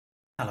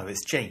Hello,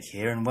 it's Jake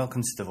here and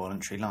welcome to The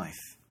Voluntary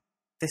Life.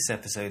 This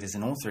episode is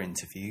an author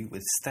interview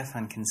with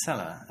Stefan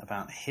Kinsella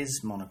about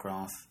his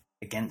monograph,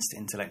 Against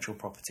Intellectual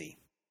Property.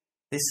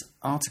 This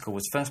article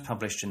was first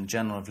published in the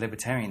Journal of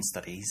Libertarian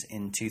Studies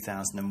in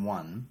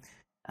 2001,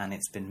 and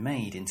it's been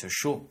made into a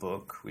short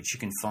book which you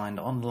can find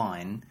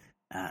online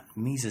at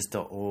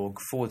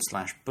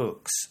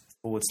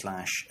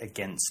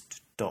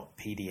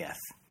mises.org/books/against.pdf,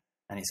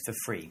 and it's for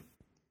free.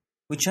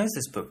 We chose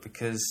this book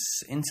because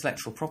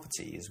intellectual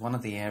property is one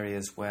of the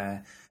areas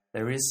where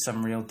there is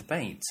some real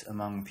debate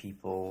among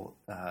people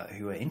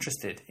who are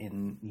interested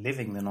in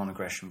living the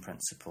non-aggression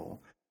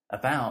principle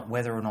about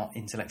whether or not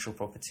intellectual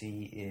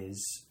property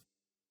is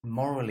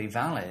morally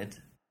valid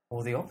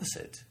or the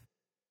opposite.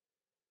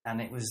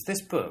 And it was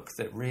this book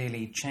that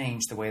really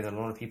changed the way that a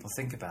lot of people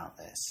think about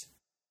this.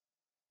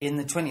 In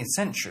the 20th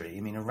century,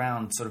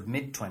 around sort of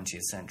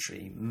mid-20th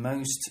century,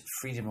 most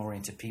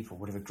freedom-oriented people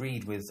would have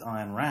agreed with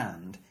Ayn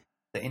Rand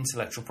that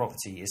intellectual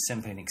property is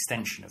simply an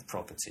extension of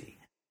property.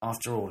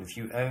 After all, if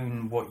you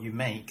own what you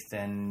make,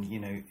 then,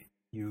 if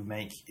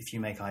you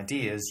make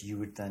ideas, you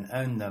would then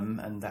own them,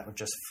 and that would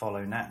just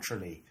follow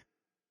naturally.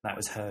 That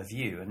was her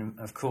view. And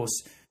of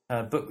course,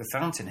 her book, The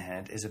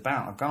Fountainhead, is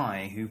about a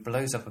guy who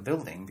blows up a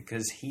building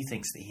because he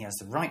thinks that he has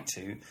the right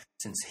to,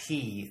 since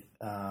he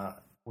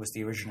was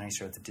the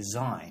originator of the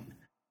design,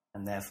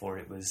 and therefore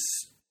it was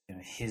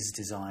his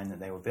design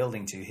that they were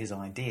building to, his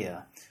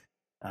idea.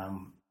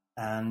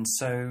 And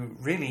so,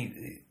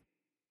 really,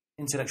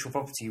 intellectual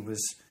property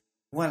was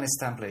well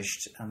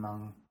established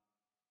among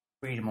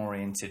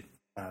freedom-oriented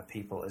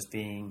people as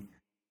being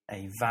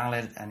a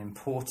valid and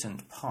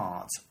important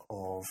part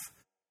of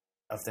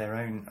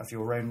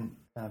your own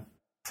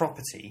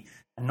property.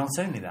 And not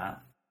only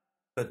that,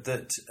 but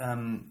that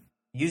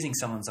using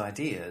someone's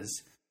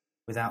ideas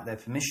without their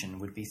permission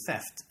would be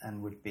theft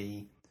and would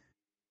be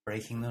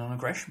breaking the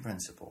non-aggression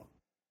principle.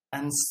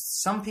 And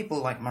some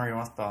people like Murray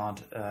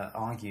Rothbard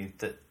argued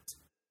that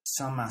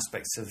some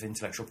aspects of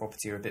intellectual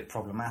property are a bit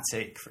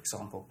problematic. For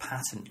example,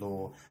 patent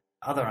law.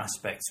 Other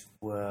aspects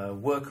were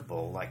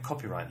workable, like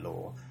copyright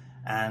law.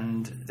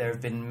 And there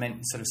have been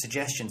many sort of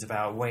suggestions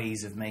about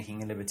ways of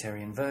making a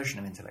libertarian version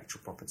of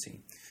intellectual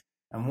property.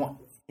 And what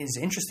is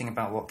interesting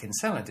about what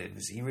Kinsella did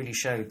was he really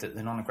showed that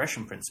the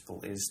non-aggression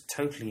principle is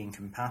totally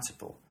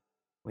incompatible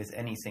with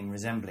anything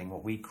resembling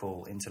what we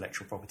call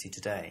intellectual property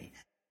today.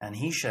 And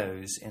he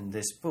shows in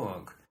this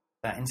book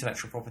that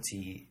intellectual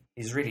property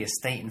is really a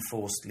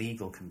state-enforced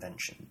legal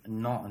convention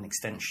and not an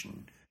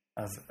extension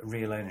of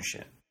real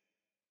ownership.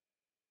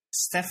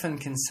 Stefan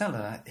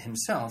Kinsella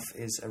himself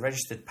is a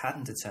registered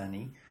patent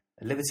attorney,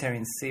 a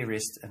libertarian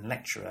theorist and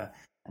lecturer,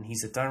 and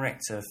he's a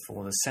director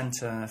for the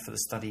Center for the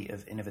Study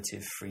of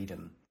Innovative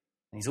Freedom.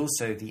 And he's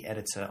also the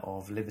editor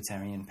of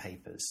Libertarian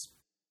Papers.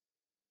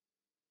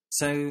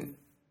 So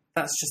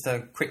that's just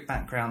a quick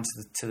background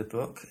to the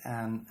book,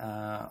 and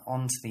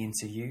on to the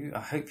interview.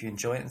 I hope you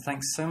enjoy it, and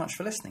thanks so much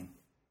for listening.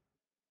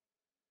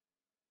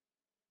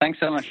 Thanks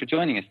so much for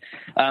joining us.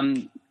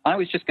 I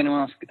was just going to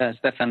ask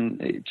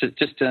Stefan,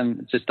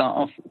 to start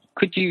off,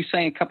 could you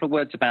say a couple of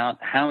words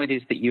about how it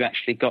is that you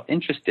actually got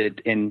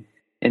interested in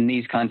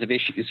these kinds of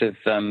issues of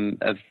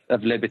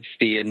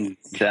liberty and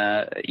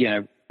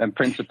and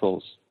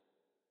principles?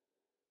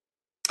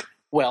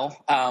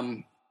 Well,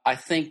 I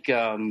think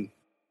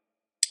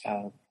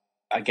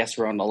I guess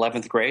around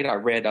 11th grade, I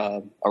read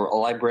a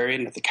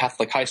librarian at the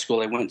Catholic high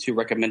school I went to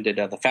recommended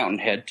The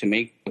Fountainhead to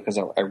me because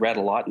I read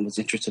a lot and was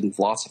interested in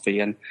philosophy,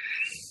 and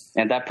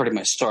that pretty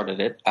much started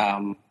it.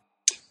 Then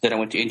I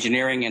went to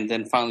engineering and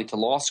then finally to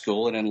law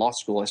school, and in law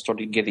school I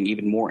started getting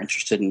even more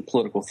interested in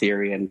political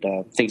theory and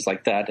things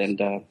like that,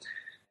 and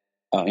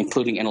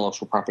including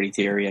intellectual property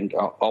theory and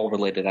all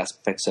related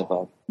aspects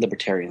of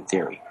libertarian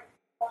theory.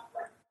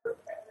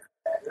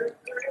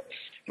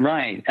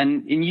 Right,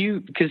 and you,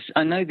 because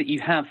I know that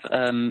you have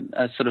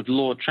a sort of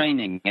law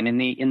training, and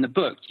in the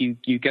book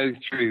you go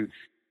through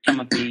some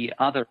of the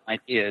other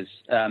ideas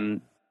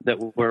that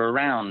were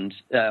around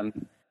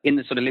in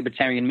the sort of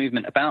libertarian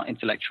movement about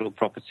intellectual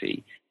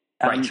property.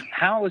 Right.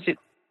 How was it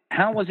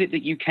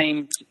that you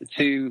came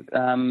to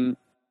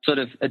sort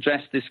of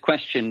address this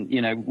question?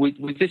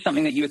 Was this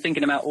something that you were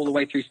thinking about all the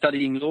way through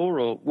studying law,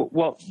 or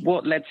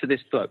what led to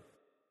this book?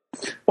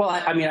 Well,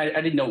 I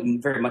didn't know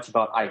very much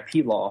about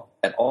IP law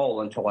at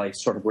all until I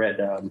sort of read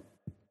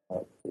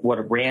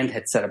what Rand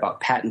had said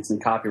about patents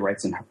and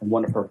copyrights in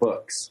one of her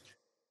books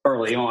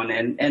early on.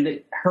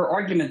 And her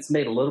arguments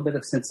made a little bit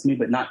of sense to me,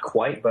 but not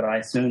quite. But I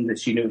assumed that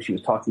she knew what she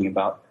was talking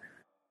about.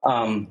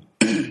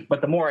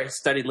 But the more I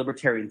studied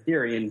libertarian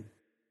theory and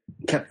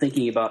kept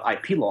thinking about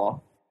IP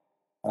law,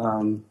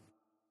 I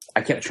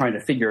kept trying to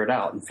figure it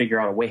out and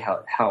figure out a way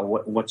how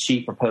what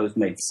she proposed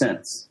made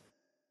sense.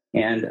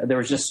 And there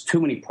was just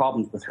too many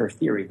problems with her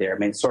theory there.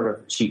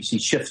 She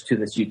shifts to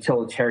this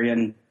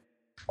utilitarian,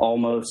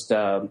 almost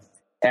ad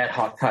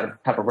hoc type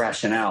of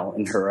rationale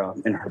in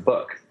her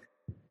book.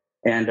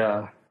 And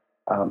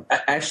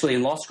actually,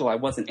 in law school, I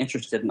wasn't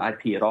interested in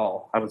IP at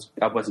all. I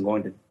wasn't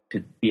going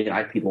to be an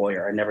IP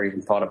lawyer. I never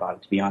even thought about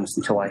it, to be honest,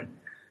 until I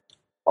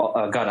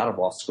got out of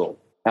law school.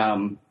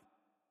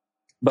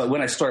 But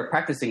when I started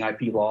practicing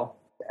IP law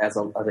as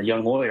a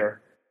young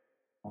lawyer,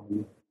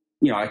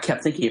 I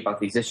kept thinking about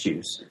these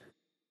issues,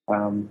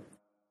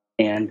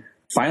 and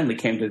finally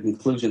came to the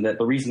conclusion that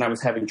the reason I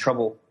was having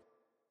trouble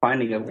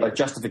finding a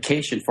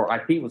justification for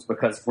IP was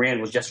because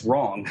Rand was just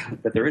wrong,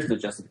 that there is no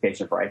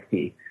justification for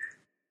IP.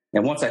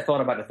 And once I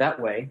thought about it that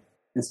way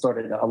and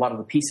started, a lot of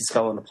the pieces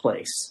fell into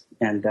place,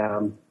 and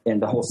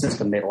the whole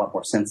system made a lot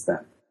more sense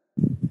then.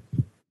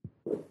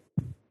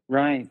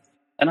 Right.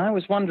 And I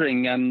was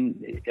wondering,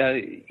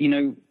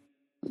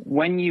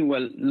 when you were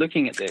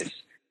looking at this,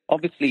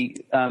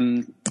 obviously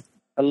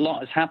a lot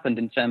has happened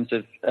in terms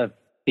of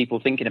people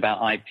thinking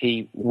about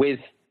IP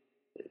with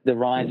the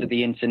rise of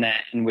the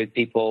internet and with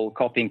people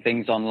copying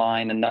things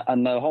online, and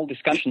the whole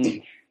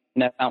discussion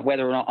about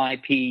whether or not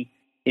IP,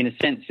 in a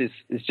sense, is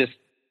just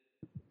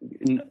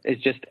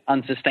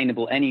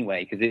unsustainable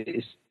anyway,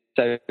 because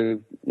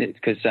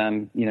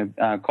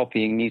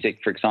copying music,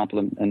 for example,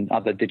 and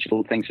other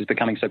digital things is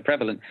becoming so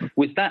prevalent.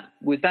 Was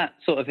that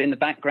sort of in the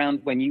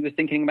background when you were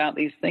thinking about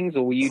these things,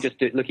 or were you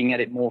just looking at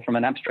it more from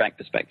an abstract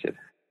perspective?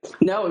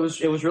 No, it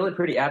was really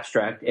pretty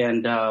abstract,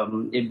 and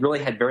it really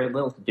had very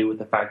little to do with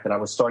the fact that I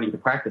was starting to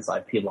practice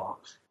IP law.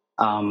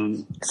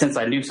 Since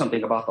I knew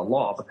something about the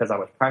law because I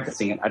was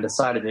practicing it, I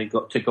decided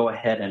to go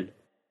ahead and,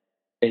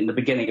 in the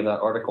beginning of that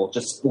article,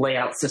 just lay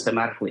out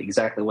systematically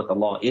exactly what the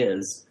law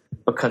is,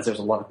 because there's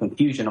a lot of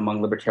confusion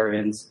among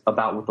libertarians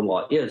about what the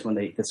law is when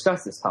they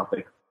discuss this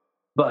topic.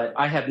 But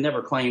I have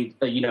never claimed,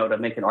 to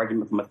make an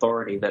argument from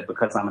authority that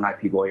because I'm an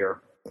IP lawyer,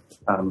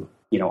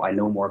 I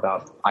know more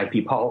about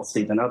IP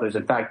policy than others.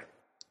 In fact,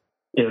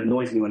 it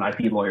annoys me when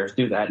IP lawyers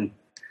do that, and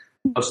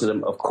most of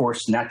them, of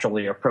course,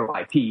 naturally are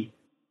pro-IP,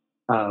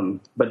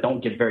 but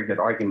don't give very good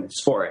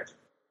arguments for it.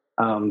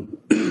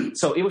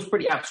 So it was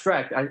pretty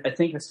abstract. I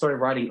think I started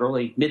writing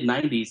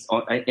mid-90s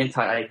on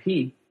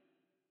anti-IP,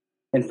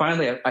 and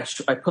finally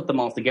I put them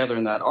all together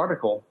in that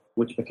article,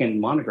 which became a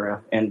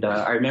monograph. And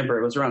I remember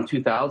it was around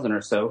 2000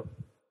 or so.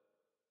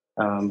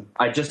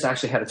 I just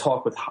actually had a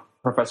talk with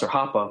Professor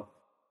Hoppe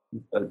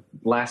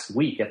last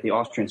week at the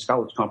Austrian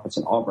Scholars Conference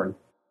in Auburn.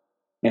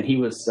 And he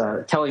was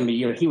telling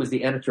me, he was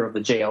the editor of the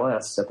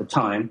JLS at the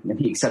time, and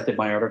he accepted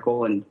my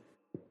article, and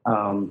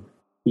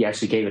he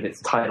actually gave it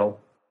its title.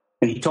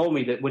 And he told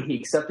me that when he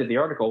accepted the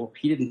article,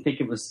 he didn't think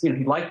it was, he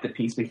liked the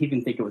piece, but he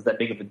didn't think it was that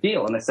big of a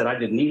deal. And I said, I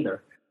didn't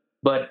either.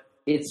 But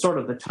it's sort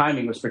of, the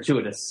timing was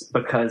fortuitous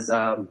because,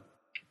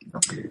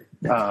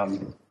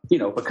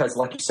 because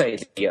like you say,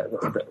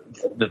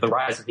 the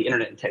rise of the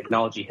internet and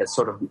technology has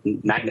sort of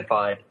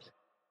magnified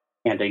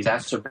and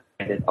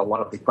exacerbated a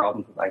lot of the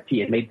problems with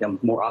IP and made them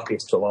more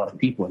obvious to a lot of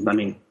people. And I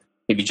mean,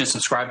 if you just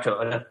subscribe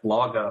to enough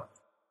blog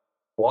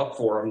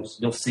forums,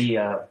 you'll see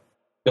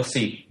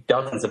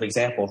dozens of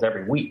examples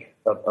every week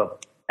of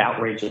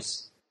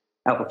outrageous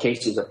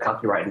applications of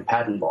copyright and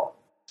patent law.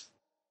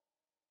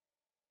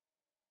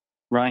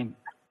 Right.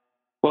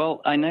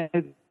 Well, I know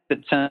that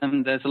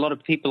there's a lot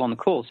of people on the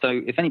call, so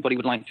if anybody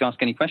would like to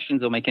ask any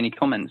questions or make any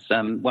comments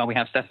while we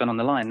have Stefan on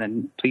the line,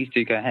 then please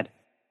do go ahead.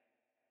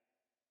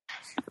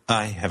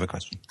 I have a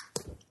question.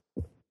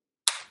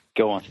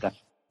 Go on, Steph.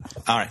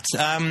 All right.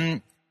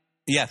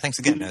 Thanks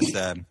again.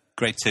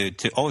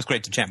 It's always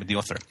great to chat with the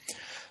author.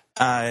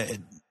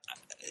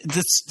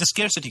 The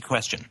scarcity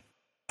question.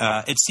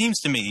 It seems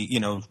to me,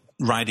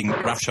 riding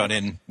roughshod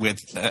in with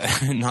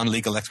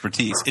non-legal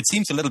expertise, it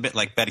seems a little bit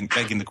like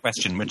begging the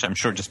question, which I'm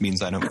sure just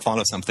means I don't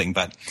follow something.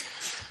 But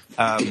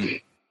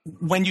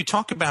when you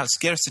talk about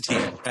scarcity,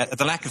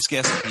 the lack of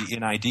scarcity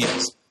in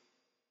ideas,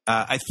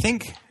 I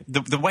think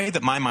the way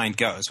that my mind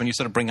goes, when you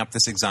sort of bring up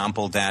this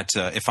example that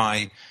if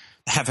I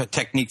have a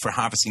technique for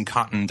harvesting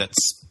cotton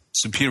that's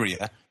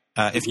superior,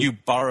 if you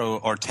borrow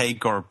or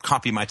take or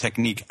copy my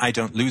technique, I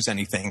don't lose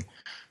anything.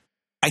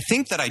 I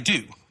think that I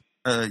do,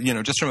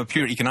 just from a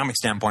pure economic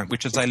standpoint,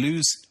 which is I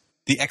lose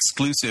the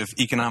exclusive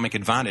economic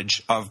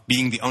advantage of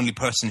being the only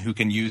person who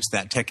can use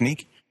that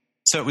technique.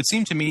 So it would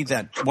seem to me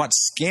that what's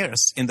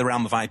scarce in the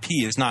realm of IP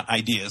is not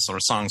ideas or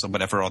songs or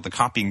whatever, or the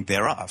copying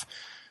thereof,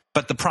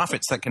 but the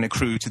profits that can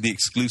accrue to the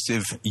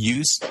exclusive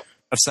use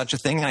of such a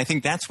thing. And I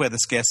think that's where the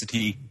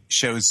scarcity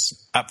shows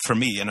up for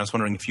me. And I was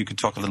wondering if you could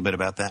talk a little bit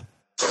about that.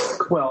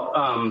 Well,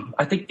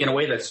 I think in a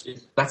way that is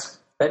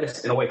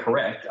in a way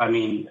correct. I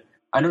mean,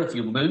 I don't know if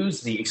you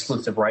lose the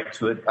exclusive right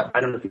to it. I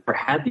don't know if you ever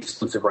had the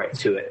exclusive right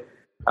to it.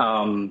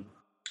 I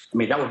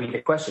mean, that would be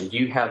the question. Do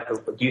you have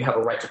a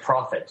right to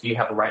profit? Do you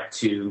have a right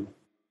to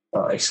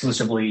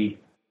exclusively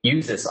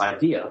use this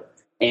idea?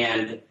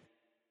 And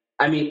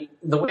I mean,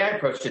 the way I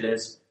approached it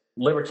is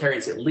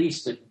libertarians at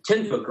least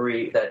tend to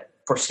agree that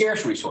for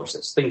scarce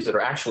resources, things that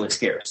are actually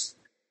scarce,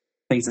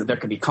 things that there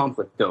could be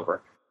conflict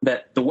over,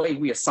 that the way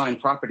we assign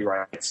property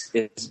rights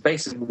is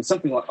basically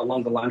something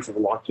along the lines of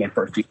the Lockean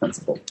first use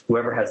principle.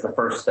 Whoever has the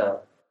first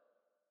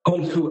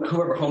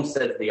whoever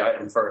homesteads the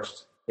item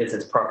first is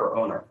its proper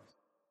owner.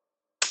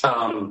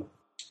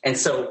 And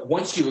so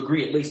once you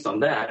agree at least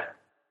on that,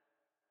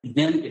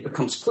 then it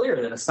becomes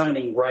clear that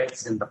assigning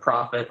rights in the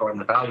profit or in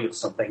the value of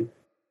something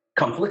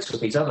conflicts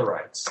with these other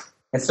rights.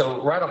 And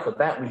so right off the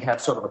bat, we have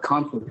sort of a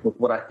conflict with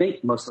what I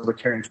think most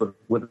libertarians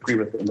would agree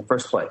with in the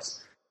first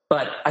place.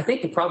 But I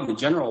think the problem in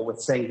general with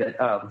saying that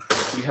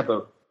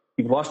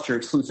you've lost your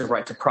exclusive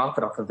right to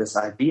profit off of this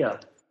idea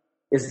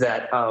is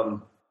that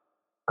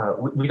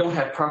we don't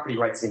have property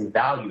rights in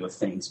value of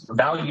things.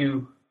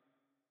 Value,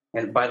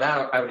 and by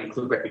that I would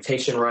include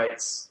reputation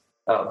rights,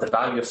 the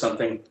value of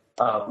something.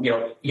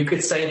 You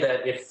could say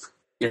that if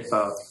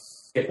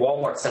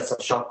Walmart sets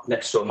up shop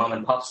next to a mom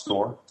and pop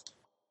store,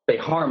 they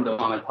harm the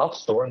mom and pop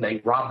store and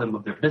they rob them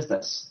of their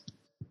business.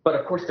 But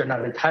of course, they're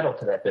not entitled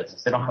to that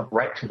business. They don't have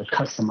right to the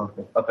custom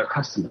of their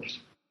customers.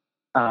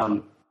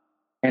 And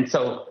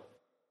so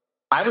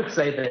I would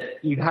say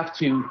that you have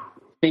to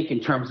think in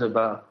terms of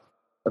the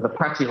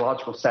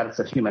praxeological status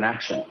of human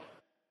action.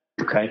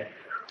 Okay?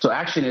 So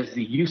action is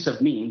the use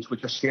of means,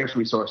 which are scarce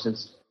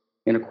resources,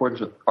 in accordance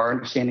with our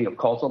understanding of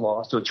causal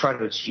laws to try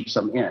to achieve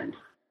some end.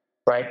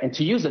 Right? And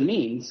to use a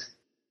means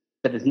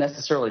that is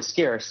necessarily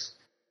scarce,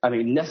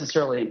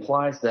 necessarily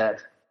implies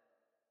that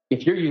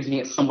if you're using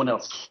it, someone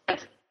else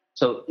can't.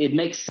 So it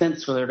makes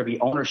sense for there to be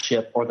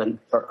ownership, or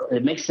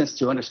it makes sense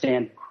to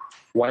understand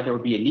why there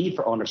would be a need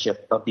for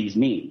ownership of these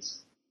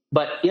means.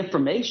 But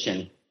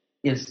information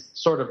is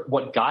sort of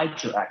what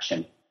guides your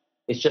action.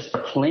 It's just a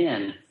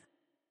plan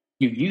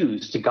you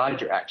use to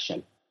guide your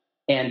action.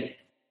 And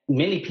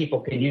many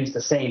people can use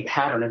the same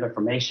pattern of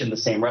information, the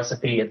same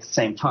recipe at the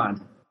same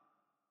time.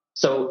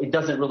 So it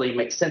doesn't really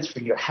make sense for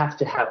you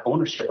to have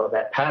ownership of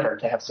that pattern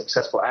to have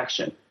successful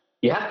action.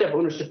 You have to have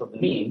ownership of the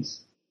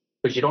means,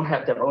 but you don't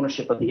have to have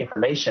ownership of the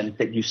information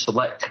that you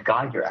select to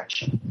guide your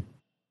action.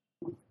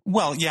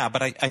 Well, yeah,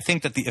 but I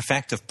think that the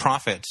effect of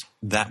profit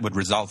that would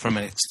result from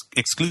an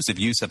exclusive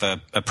use of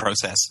a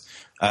process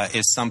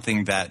is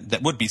something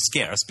that would be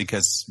scarce,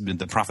 because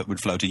the profit would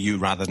flow to you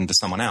rather than to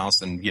someone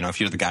else. And, if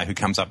you're the guy who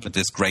comes up with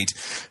this great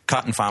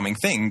cotton farming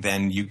thing,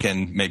 then you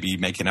can maybe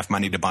make enough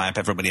money to buy up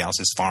everybody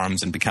else's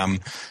farms and become,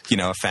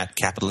 a fat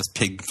capitalist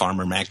pig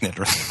farmer magnate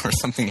or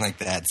something like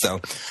that. So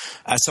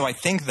I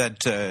think that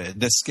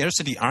the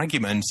scarcity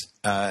argument,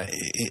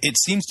 it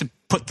seems to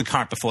put the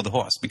cart before the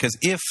horse, because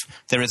if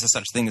there is a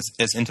such thing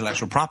as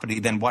intellectual property,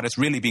 then what is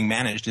really being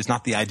managed is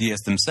not the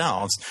ideas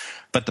themselves,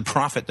 but the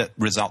profit that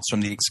results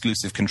from the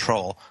exclusive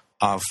control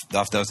of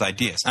those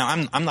ideas. Now,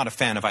 I'm not a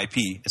fan of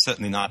IP,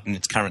 certainly not in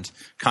its current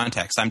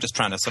context. I'm just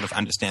trying to sort of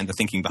understand the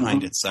thinking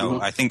behind it. So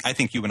I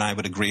think you and I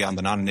would agree on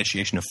the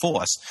non-initiation of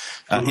force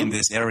in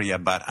this area,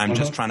 but I'm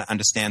just trying to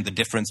understand the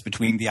difference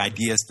between the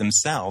ideas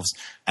themselves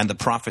and the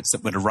profits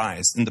that would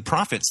arise. And the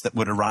profits that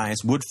would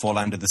arise would fall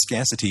under the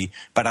scarcity,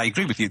 but I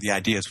agree with you, the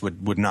ideas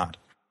would not.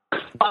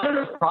 I don't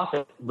know if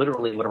profit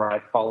literally would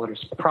arise.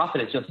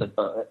 Profit is just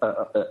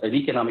an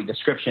economic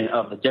description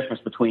of the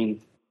difference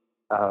between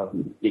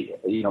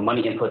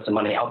money inputs and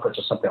money outputs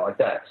or something like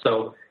that.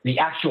 So the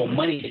actual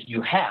money that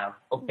you have,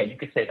 okay, you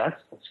could say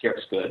that's a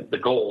scarce good, the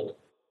gold,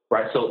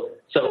 right? So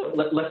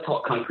let's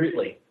talk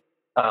concretely.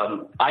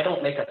 I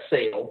don't make a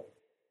sale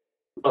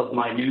of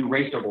my new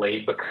razor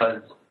blade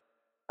because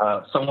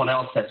someone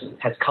else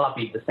has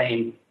copied the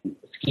same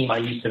scheme I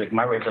used to make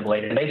my razor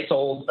blade, and they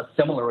sold a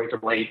similar razor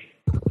blade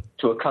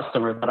to a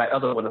customer that I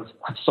otherwise would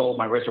have sold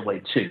my razor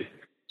blade to.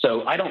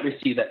 So I don't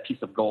receive that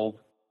piece of gold.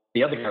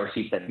 The other guy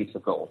receives that piece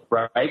of gold,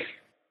 right?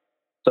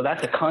 So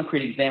that's a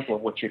concrete example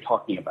of what you're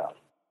talking about.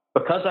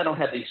 Because I don't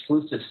have the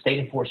exclusive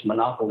state-enforced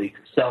monopoly to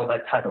sell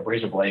that type of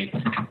razor blade,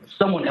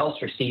 someone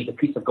else received a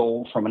piece of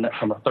gold from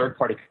a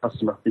third-party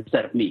customer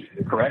instead of me,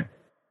 correct?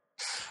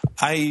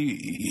 I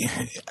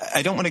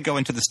don't want to go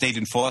into the state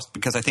enforced,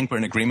 because I think we're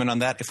in agreement on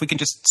that. If we can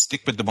just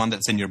stick with the one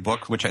that's in your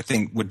book, which I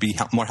think would be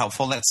more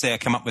helpful. Let's say I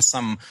come up with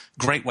some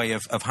great way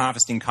of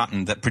harvesting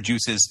cotton that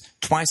produces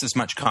twice as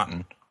much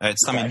cotton.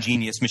 It's some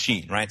ingenious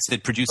machine, right? So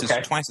it produces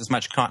twice as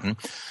much cotton.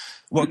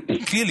 Well,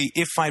 clearly,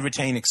 if I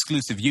retain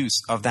exclusive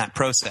use of that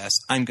process,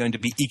 I'm going to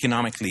be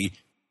economically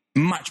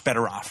much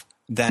better off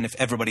than if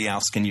everybody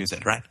else can use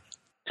it, right?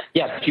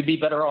 Yeah, but you'd be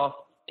better off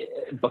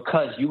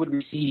because you would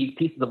receive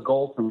pieces of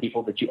gold from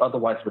people that you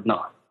otherwise would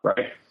not,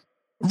 right?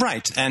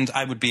 Right, and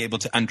I would be able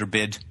to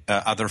underbid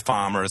other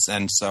farmers,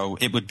 and so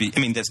it would be,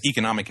 there's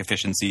economic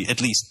efficiency,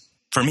 at least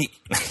for me,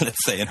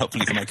 let's say, and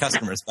hopefully for my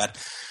customers, but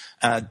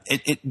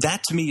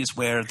that to me is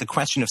where the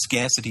question of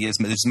scarcity is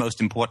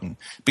most important,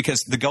 because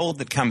the gold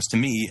that comes to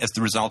me as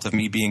the result of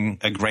me being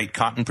a great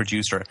cotton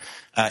producer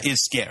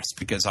is scarce,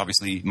 because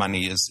obviously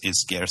money is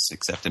scarce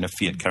except in a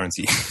fiat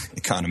currency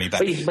economy.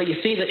 But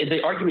you see,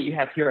 the argument you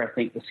have here, I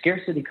think, the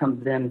scarcity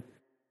comes in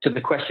to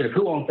the question of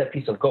who owns that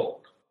piece of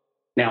gold.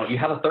 Now, you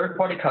have a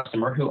third-party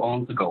customer who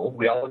owns the gold.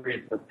 We all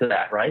agree to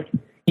that, right?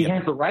 He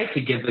has the right to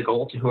give the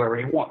gold to whoever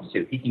he wants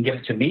to. He can give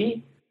it to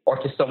me or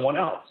to someone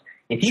else.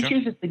 If he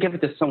chooses to give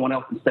it to someone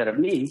else instead of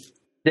me,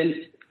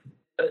 then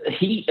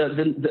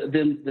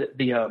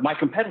my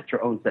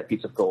competitor owns that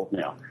piece of gold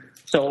now.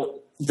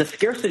 So the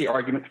scarcity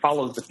argument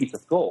follows the piece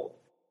of gold.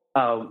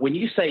 When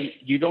you say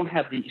you don't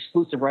have the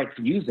exclusive right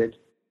to use it,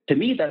 to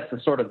me that's a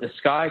sort of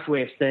disguised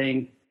way of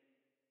saying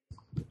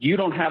you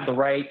don't have the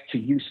right to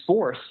use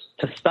force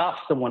to stop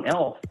someone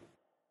else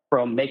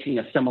from making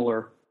a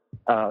similar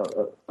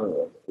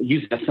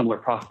using a similar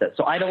process.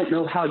 So I don't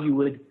know how you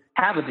would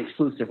have an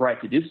exclusive right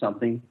to do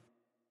something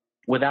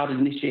without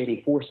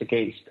initiating force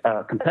against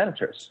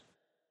competitors.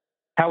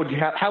 How would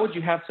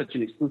you have such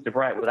an exclusive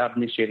right without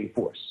initiating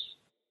force?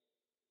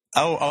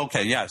 Oh,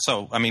 okay, yeah.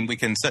 So, I mean, we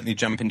can certainly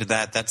jump into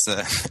that. That's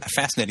a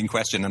fascinating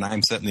question, and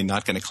I'm certainly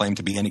not going to claim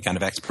to be any kind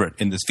of expert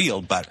in this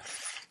field, but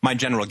my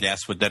general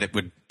guess would that it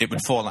would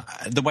fall.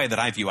 The way that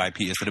I view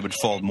IP is that it would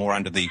fall more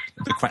under the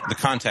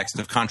context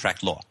of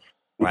contract law,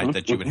 right? Mm-hmm.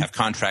 That you would have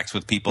contracts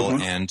with people,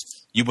 mm-hmm. and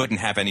you wouldn't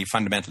have any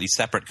fundamentally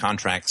separate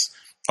contracts,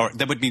 or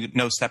there would be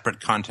no separate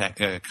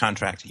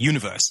contract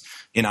universe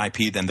in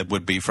IP than there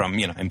would be from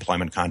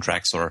employment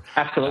contracts or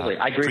absolutely,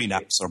 I agree,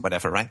 prenups or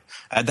whatever, right?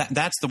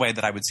 That's the way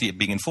that I would see it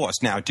being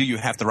enforced. Now, do you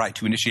have the right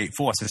to initiate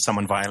force if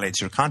someone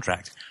violates your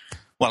contract?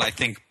 Well,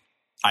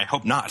 I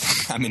hope not.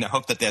 I mean, I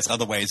hope that there's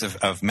other ways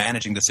of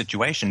managing the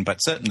situation, but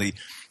certainly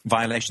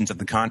violations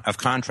of of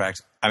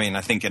contract, I mean,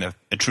 I think in a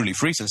truly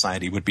free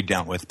society would be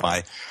dealt with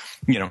by,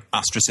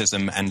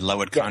 ostracism and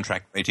lowered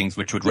contract ratings,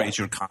 which would raise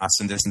your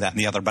costs and this and that and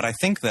the other. But I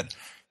think that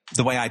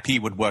the way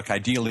IP would work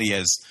ideally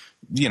is,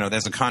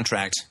 there's a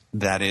contract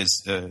that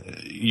is,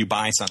 you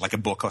buy something like a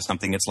book or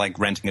something. It's like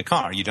renting a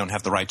car. You don't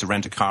have the right to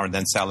rent a car and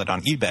then sell it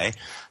on eBay.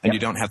 And you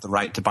don't have the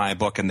right to buy a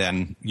book and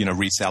then,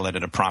 resell it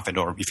at a profit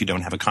or if you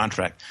don't have a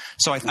contract.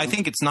 So I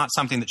think it's not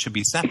something that should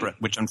be separate,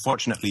 which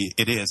unfortunately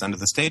it is under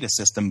the status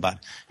system, but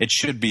it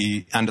should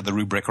be under the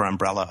rubric or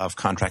umbrella of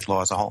contract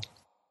law as a whole.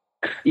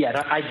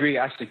 Yeah, I agree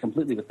actually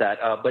completely with that.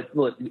 But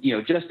look,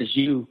 just as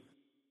you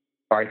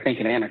are, I think,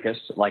 an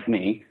anarchist like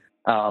me,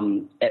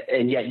 and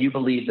yet you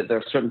believe that there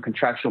are certain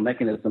contractual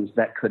mechanisms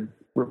that could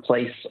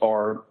replace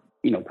or,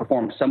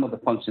 perform some of the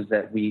functions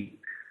that we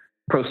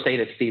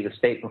pro-statists see the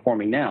state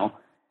performing now.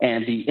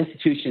 And the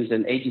institutions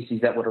and agencies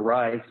that would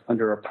arise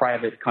under a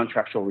private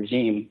contractual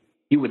regime,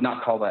 you would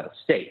not call that a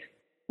state.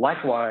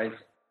 Likewise,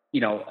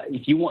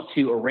 if you want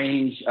to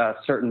arrange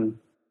certain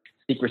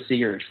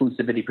secrecy or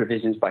exclusivity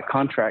provisions by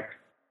contract,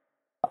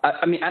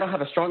 I mean, I don't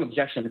have a strong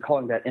objection to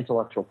calling that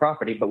intellectual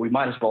property, but we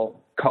might as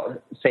well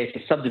say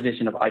it's a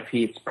subdivision of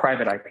IP, it's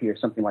private IP or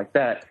something like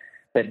that,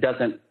 that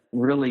doesn't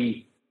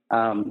really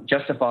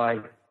justify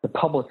the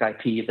public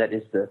IP that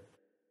is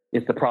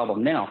the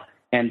problem now.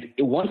 And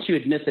once you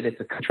admit that it's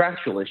a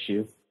contractual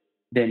issue,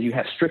 then you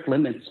have strict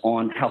limits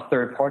on how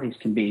third parties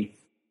can be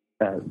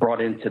brought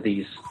into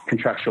these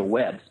contractual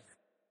webs.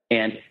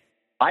 And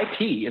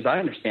IP, as I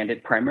understand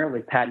it,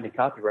 primarily patent and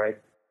copyright,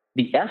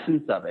 the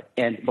essence of it,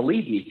 and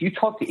believe me, if you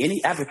talk to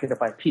any advocate of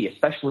IP,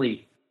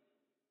 especially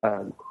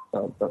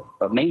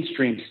a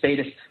mainstream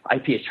statist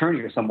IP attorney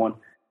or someone,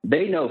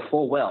 they know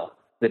full well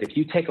that if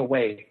you take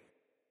away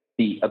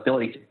the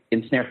ability to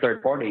ensnare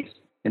third parties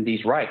in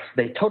these rights,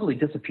 they totally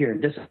disappear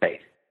and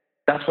dissipate.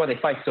 That's why they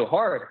fight so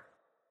hard,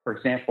 for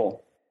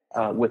example,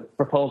 with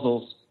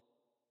proposals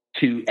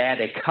to add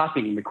a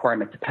copying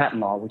requirement to patent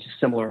law, which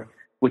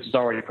is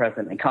already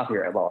present in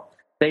copyright law.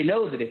 They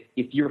know that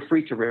if you're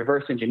free to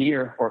reverse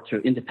engineer or to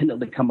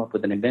independently come up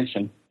with an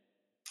invention,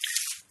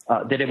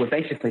 that it would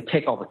basically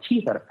take all the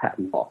teeth out of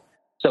patent law.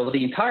 So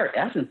the entire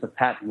essence of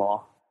patent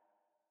law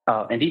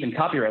and even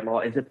copyright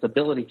law is its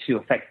ability to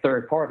affect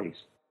third parties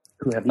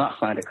who have not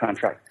signed a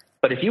contract.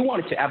 But if you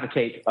wanted to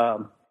advocate,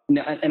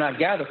 and I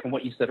gather from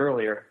what you said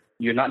earlier,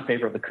 you're not in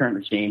favor of the current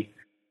regime.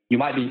 You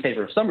might be in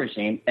favor of some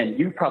regime, and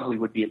you probably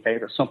would be in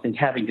favor of something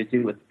having to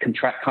do with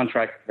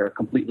contracts that are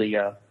completely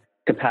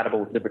compatible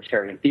with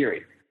libertarian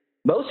theory.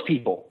 Most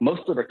people,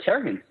 most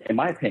libertarians, in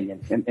my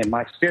opinion, in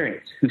my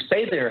experience, who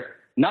say they're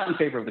not in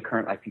favor of the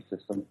current IP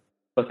system,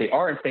 but they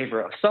are in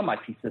favor of some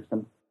IP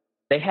system,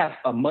 they have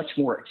a much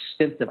more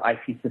extensive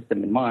IP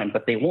system in mind,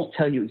 but they won't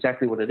tell you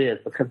exactly what it is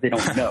because they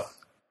don't know.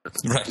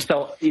 Right.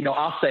 So,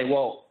 I'll say,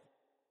 well,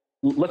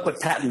 look what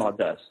patent law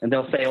does. And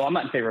they'll say, well, I'm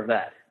not in favor of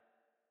that.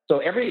 So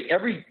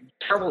every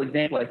terrible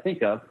example I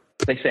think of,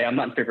 they say, I'm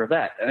not in favor of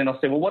that. And then I'll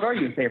say, well, what are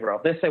you in favor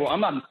of? They say,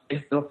 well,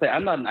 they'll say,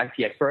 I'm not an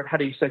IP expert. How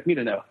do you expect me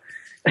to know?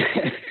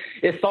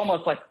 It's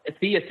almost like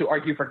theists who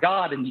argue for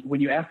God, and when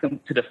you ask them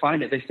to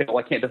define it, they say, well,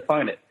 I can't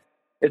define it.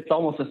 It's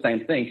almost the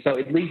same thing. So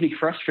it leaves me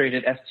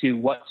frustrated as to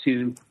what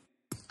to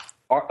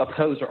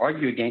oppose or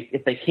argue against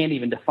if they can't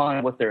even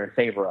define what they're in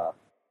favor of.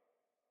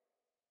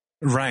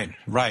 Right.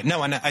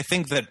 No, and I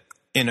think that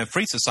in a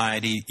free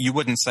society, you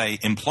wouldn't say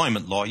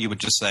employment law. You would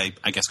just say,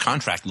 I guess,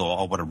 contract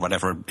law or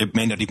whatever. It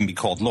may not even be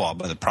called law,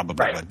 but it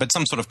probably would. But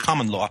some sort of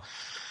common law.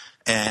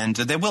 And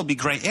there will be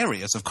gray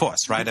areas, of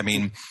course, right? I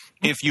mean,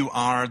 if you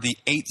are the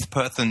eighth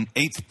person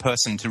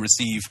to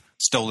receive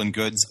stolen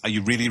goods, are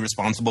you really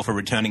responsible for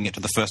returning it to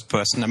the first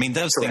person? I mean,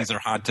 those things are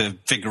hard to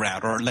figure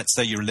out. Or let's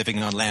say you're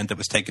living on land that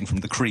was taken from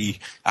the Cree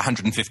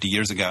 150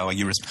 years ago.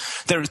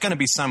 There is going to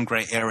be some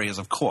gray areas,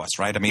 of course,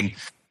 right? I mean,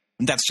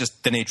 that's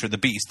just the nature of the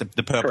beast.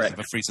 The purpose of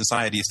a free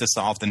society is to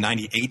solve the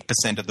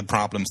 98% of the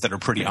problems that are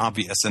pretty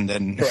obvious, and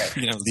then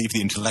leave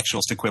the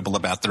intellectuals to quibble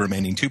about the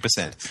remaining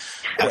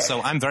 2%.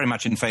 So I'm very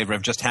much in favor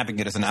of just having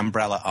it as an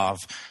umbrella of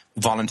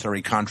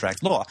voluntary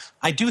contract law.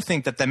 I do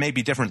think that there may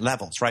be different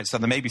levels, right? So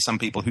there may be some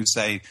people who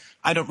say,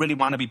 I don't really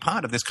want to be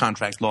part of this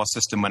contract law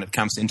system when it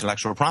comes to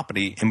intellectual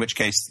property, in which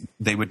case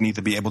they would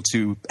neither be able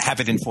to have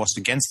it enforced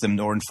against them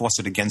nor enforce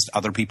it against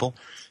other people.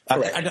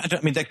 I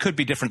mean, there could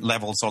be different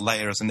levels or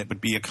layers, and it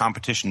would be a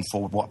competition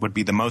for what would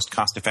be the most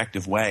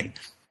cost-effective way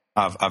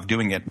of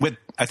doing it, with,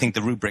 I think,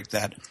 the rubric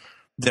that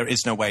there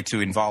is no way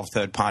to involve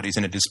third parties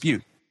in a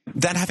dispute.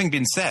 That having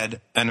been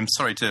said, and I'm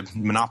sorry to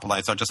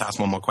monopolize, I'll just ask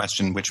one more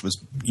question, which was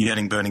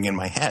burning in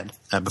my head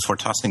before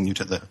tossing you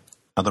to the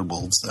other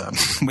wolves,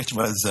 which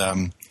was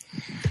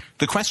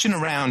the question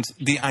around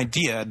the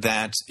idea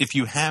that if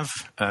you have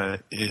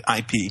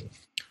IP,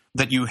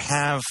 that you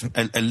have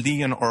a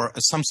lien or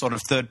some sort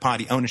of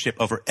third-party ownership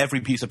over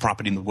every piece of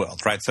property in the world,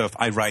 right? So if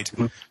I write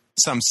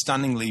some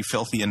stunningly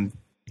filthy and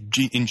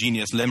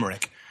ingenious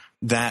limerick,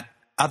 that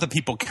other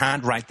people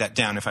can't write that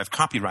down if I've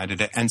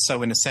copyrighted it, and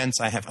so in a sense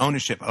I have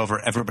ownership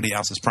over everybody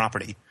else's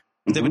property.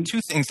 There were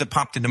two things that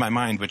popped into my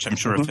mind, which I'm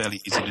sure are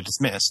fairly easy to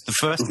dismiss. The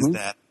first is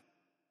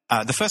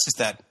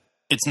that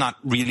it's not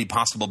really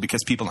possible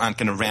because people aren't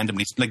going to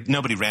randomly, like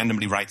nobody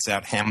randomly writes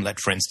out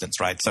Hamlet, for instance,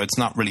 right? So it's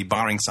not really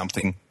barring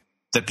something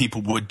that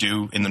people would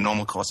do in the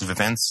normal course of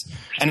events.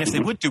 And if they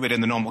would do it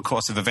in the normal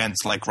course of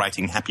events, like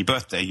writing Happy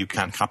Birthday, you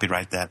can't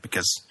copyright that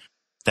because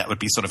that would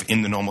be sort of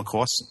in the normal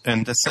course.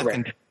 And the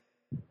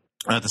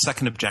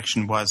second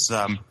objection was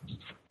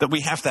that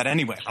we have that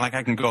anyway. Like,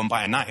 I can go and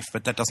buy a knife,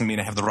 but that doesn't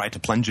mean I have the right to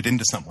plunge it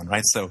into someone,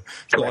 right? So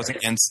laws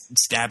against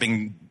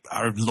stabbing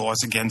are laws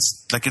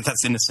against, like,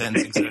 that's in a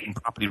sense exerting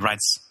property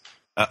rights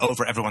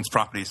over everyone's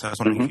property. So I was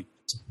wondering if you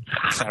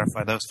could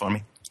clarify those for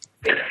me.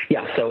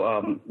 Yeah,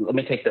 so let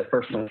me take the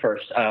first one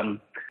first.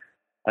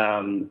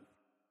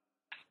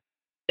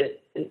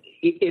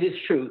 It is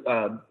true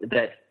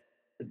that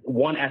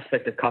one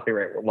aspect of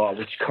copyright law,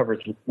 which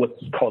covers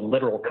what's called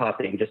literal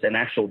copying, just an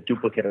actual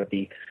duplicate of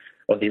the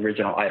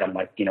original item,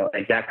 like, you know,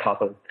 an exact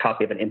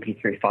copy of an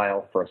MP3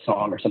 file for a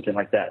song or something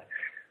like that.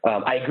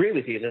 I agree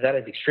with you that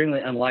is extremely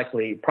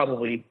unlikely,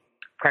 probably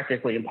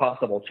practically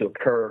impossible to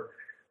occur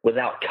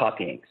without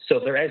copying. So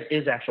there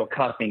is actual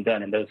copying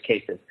done in those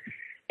cases.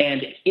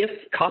 And if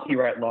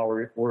copyright law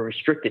were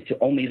restricted to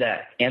only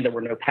that, and there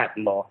were no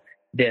patent law,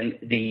 then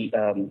the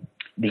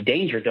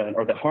danger done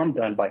or the harm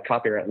done by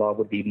copyright law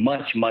would be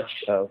much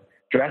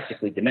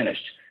drastically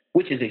diminished,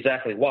 which is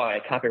exactly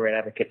why copyright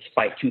advocates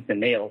fight tooth and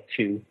nail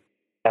to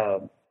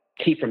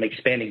keep from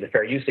expanding the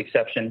fair use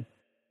exception,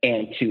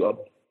 and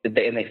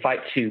they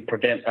fight to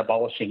prevent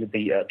abolishing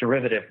the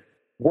derivative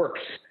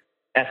works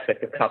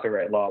aspect of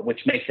copyright law, which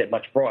makes it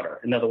much broader.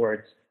 In other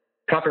words,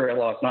 copyright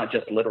law is not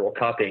just literal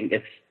copying.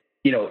 It's,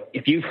 you know,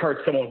 if you've heard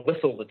someone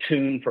whistle the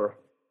tune for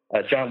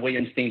John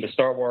Williams' theme to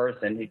Star Wars,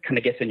 and it kind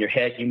of gets in your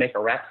head, you make a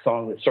rap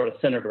song that's sort of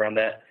centered around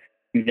that.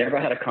 You never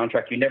had a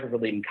contract. You never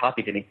really even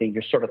copied anything.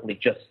 You're sort of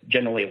just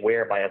generally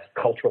aware by a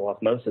cultural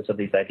osmosis of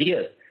these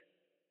ideas.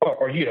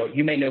 Or you know,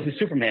 you may know who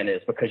Superman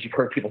is because you've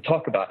heard people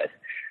talk about it,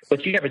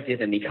 but you never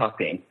did any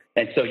copying.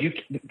 And so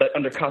but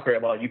under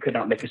copyright law, you could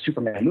not make a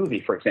Superman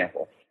movie, for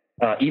example,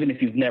 even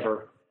if you've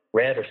never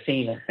read or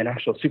seen an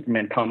actual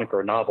Superman comic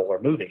or novel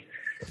or movie.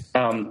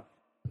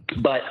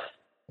 But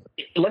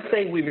let's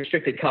say we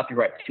restricted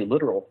copyright to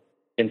literal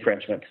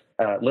infringement,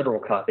 literal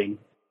copying.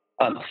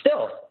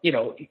 Still, you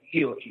know,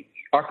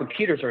 our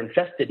computers are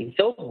infested and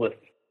filled with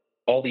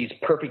all these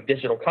perfect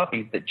digital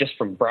copies that just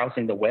from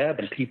browsing the web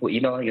and people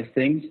emailing us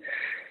things.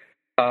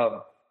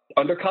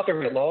 Under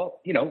copyright law,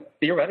 you know,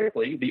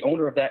 theoretically, the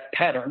owner of that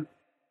pattern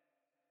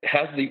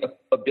has the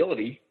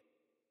ability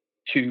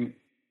to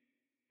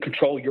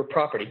control your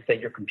property, say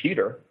your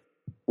computer,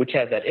 which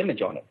has that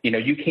image on it. You know,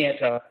 you can't,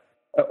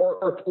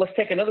 or let's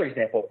take another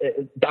example,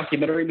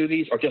 documentary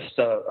movies or just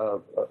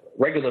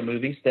regular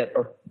movies that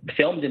are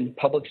filmed in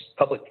public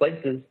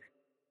places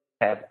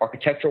have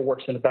architectural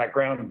works in the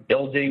background,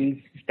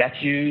 buildings,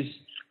 statues,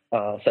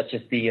 such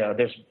as there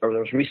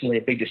was recently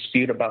a big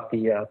dispute about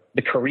the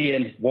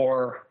Korean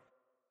War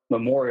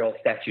memorial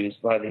statues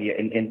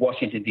in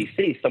Washington,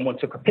 D.C. Someone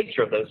took a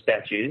picture of those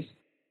statues,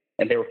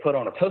 and they were put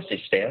on a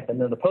postage stamp,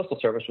 and then the Postal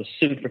Service was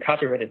sued for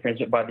copyright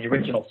infringement by the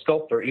original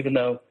sculptor, even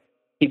though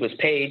he was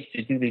paid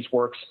to do these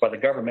works by the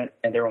government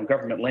and their own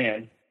government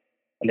land,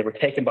 and they were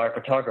taken by a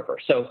photographer.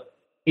 So,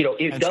 you know,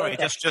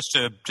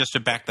 just to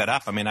back that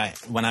up, I mean,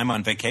 when I'm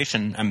on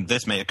vacation, and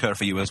this may occur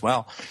for you as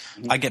well,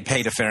 I get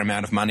paid a fair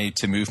amount of money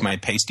to move my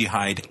pasty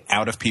hide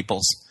out of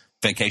people's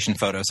vacation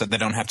photos so they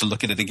don't have to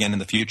look at it again in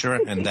the future,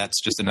 and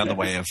that's just another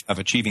way of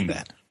achieving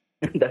that.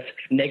 That's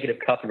negative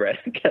copyright.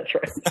 That's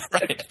right.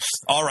 Right.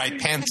 All right,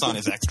 pants on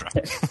is extra.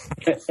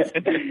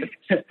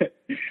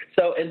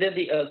 So, and then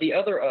the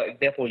other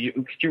example,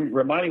 could you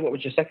remind me what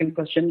was your second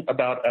question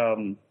about?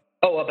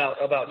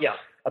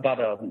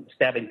 About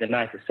stabbing the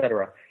knife,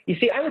 etc. You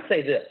see, I would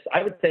say this.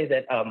 I would say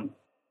that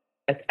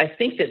I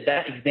think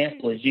that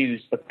example is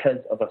used because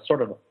of a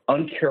sort of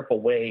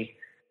uncareful way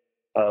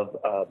of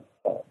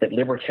that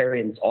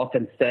libertarians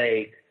often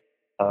say,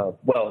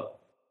 well,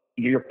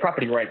 your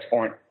property rights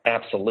aren't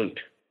absolute.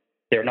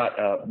 They're not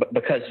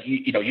because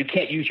you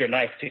can't use your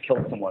knife to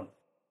kill someone.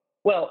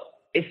 Well,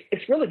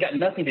 it's really got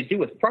nothing to do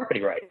with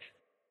property rights.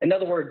 In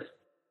other words,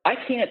 I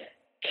can't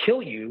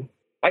kill you,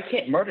 I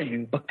can't murder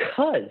you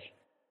because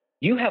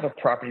you have a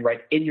property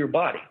right in your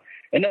body.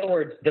 In other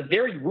words, the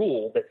very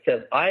rule that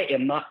says I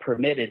am not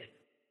permitted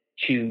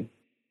to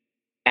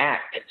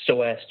act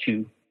so as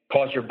to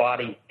cause your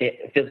body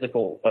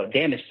physical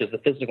damage to the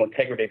physical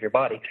integrity of your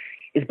body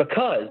is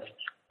because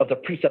of the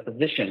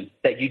presupposition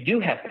that you do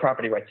have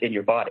property rights in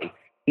your body.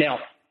 Now,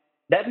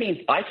 that means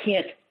I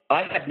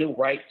have no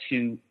right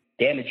to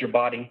damage your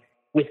body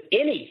with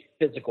any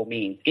physical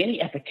means,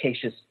 any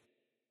efficacious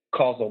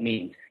causal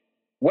means,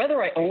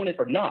 whether I own it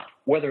or not,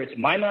 whether it's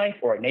my knife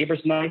or a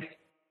neighbor's knife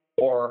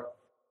or,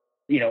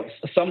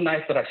 some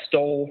knife that I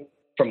stole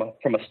from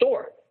a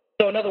store.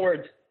 So in other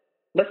words,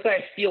 let's say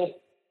I steal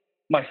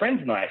my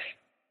friend's knife.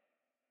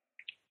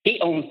 He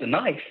owns the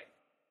knife,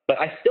 but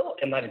I still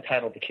am not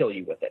entitled to kill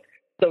you with it.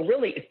 So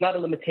really, it's not a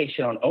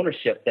limitation on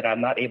ownership that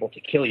I'm not able to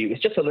kill you.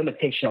 It's just a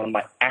limitation on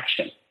my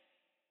action.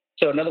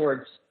 So in other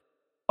words,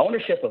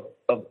 ownership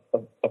of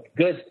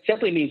goods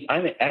simply means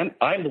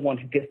I'm the one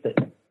who gets to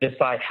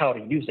decide how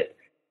to use it.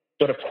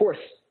 But of course,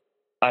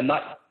 I'm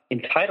not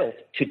entitled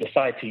to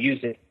decide to use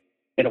it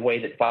in a way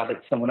that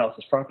violates someone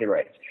else's property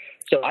rights.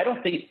 So I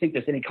don't think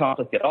there's any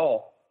conflict at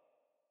all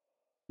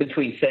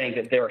between saying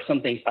that there are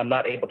some things I'm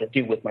not able to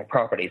do with my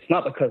property. It's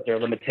not because there are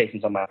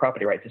limitations on my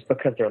property rights. It's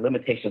because there are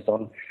limitations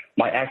on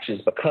my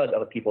actions because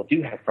other people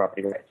do have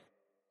property rights.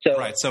 So,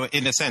 right. So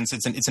in a sense,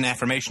 it's an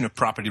affirmation of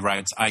property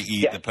rights,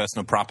 i.e. the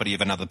personal property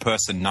of another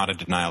person, not a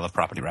denial of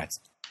property rights.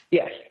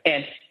 Yes.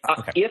 And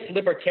if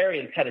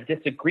libertarians had a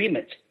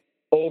disagreement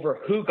over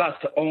who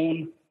got to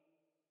own,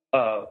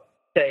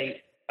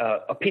 say,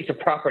 a piece of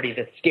property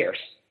that's scarce,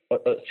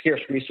 a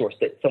scarce resource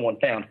that someone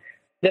found,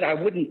 then I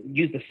wouldn't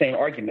use the same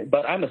argument.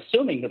 But I'm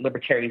assuming that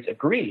libertarians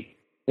agree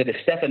that if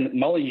Stephen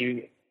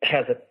Molyneux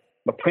has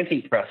a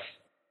printing press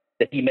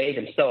that he made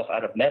himself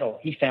out of metal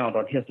he found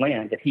on his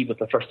land, that he was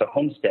the first to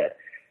homestead,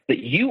 that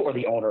you are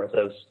the owner of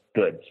those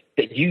goods,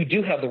 that you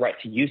do have the right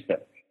to use them,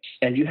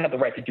 and you have the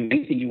right to do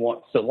anything you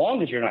want so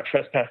long as you're not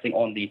trespassing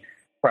on the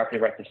property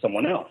rights of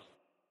someone else.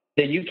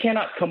 Then you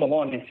cannot come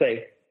along and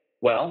say,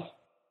 well,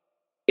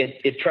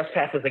 it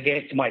trespasses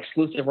against my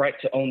exclusive right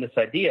to own this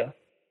idea.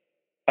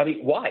 I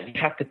mean, why? You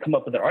have to come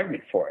up with an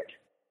argument for it.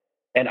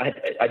 And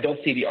I don't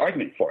see the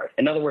argument for it.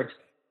 In other words,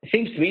 it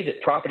seems to me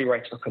that property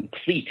rights are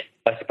complete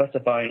by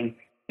specifying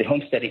the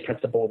homesteading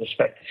principle with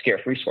respect to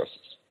scarce resources.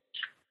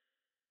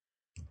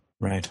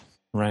 Right.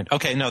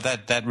 Okay, no,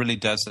 that really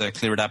does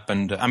clear it up.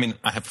 And I mean,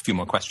 I have a few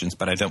more questions,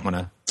 but I don't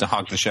want to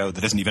hog the show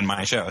that isn't even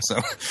my show. So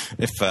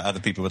if other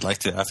people would like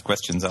to ask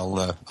questions,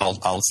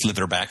 I'll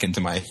slither back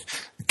into my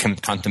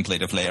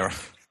contemplative layer.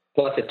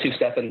 Plus, if two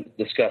Stefan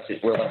discuss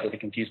it, we're likely to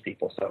confuse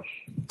people. So,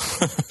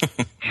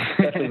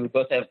 especially we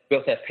both have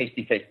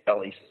pasty-faced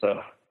bellies.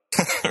 So,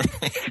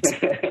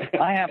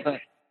 I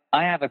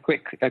have a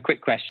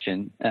quick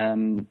question,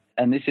 and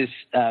this is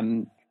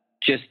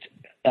just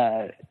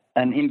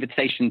an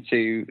invitation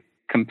to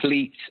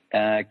complete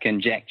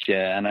conjecture.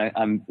 And I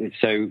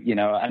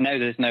know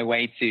there's no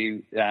way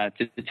to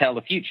tell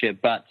the future,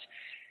 but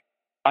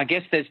I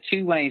guess there's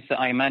two ways that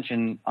I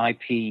imagine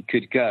IP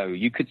could go.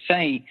 You could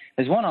say,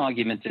 there's one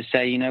argument to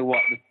say,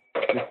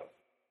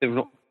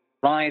 the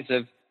rise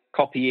of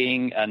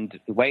copying and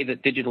the way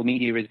that digital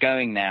media is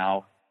going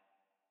now,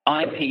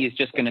 IP is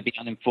just going to be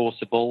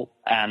unenforceable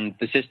and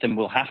the system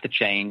will have to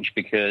change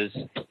because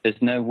there's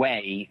no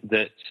way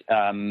that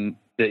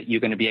that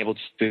you're going to be able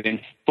to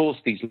enforce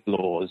these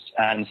laws.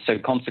 And so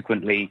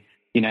consequently,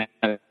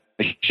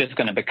 it's just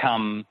going to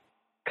become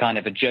kind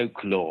of a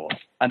joke law.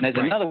 And there's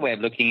another way of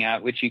looking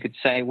at which you could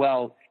say,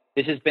 well,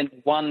 this has been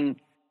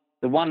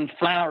the one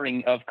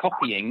flowering of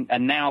copying,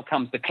 and now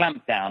comes the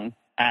clampdown,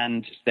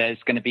 and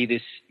there's going to be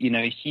this,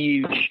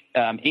 huge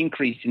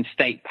increase in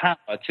state power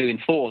to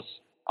enforce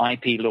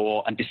IP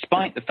law. And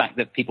despite the fact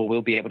that people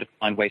will be able to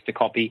find ways to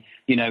copy,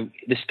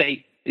 the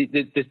state,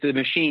 the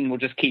machine will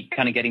just keep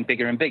kind of getting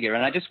bigger and bigger.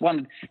 And I just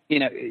wondered,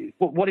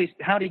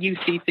 how do you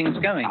see things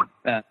going?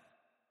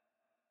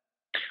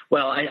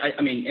 Well,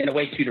 I mean, in a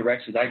way, two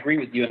directions. I agree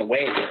with you in a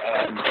way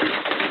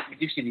that we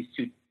do see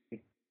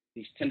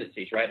these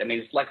tendencies, right? I mean,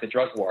 it's like the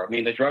drug war. I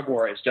mean, the drug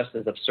war is just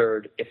as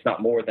absurd, if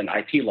not more, than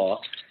IP law,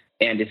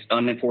 and it's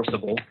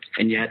unenforceable,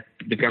 and yet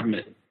the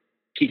government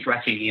keeps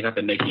ratcheting it up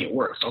and making it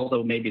worse,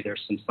 although maybe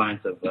there's some signs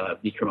of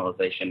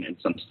decriminalization in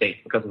some states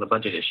because of the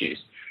budget issues.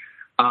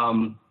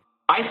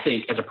 I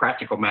think, as a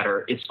practical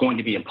matter, it's going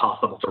to be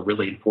impossible to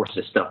really enforce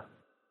this stuff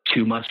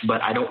too much,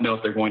 but I don't know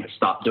if they're going to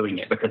stop doing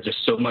it because there's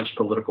so much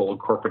political and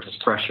corporatist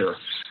pressure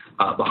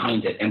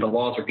behind it. And the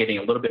laws are getting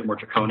a little bit more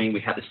draconian.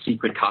 We have the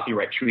secret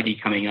copyright treaty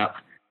coming up,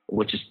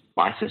 which is,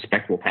 I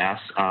suspect, will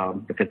pass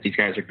because these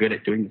guys are good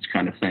at doing this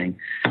kind of thing.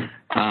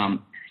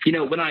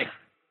 When I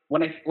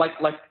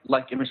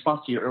in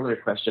response to your earlier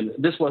question,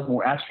 this was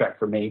more abstract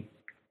for me.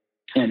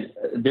 And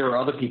there are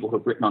other people who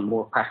have written on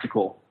more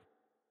practical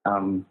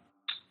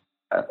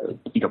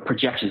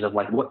projections of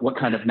like what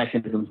kind of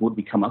mechanisms would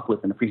we come up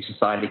with in a free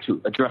society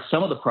to address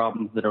some of the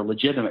problems that are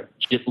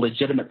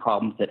legitimate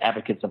problems that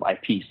advocates of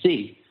IP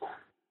see.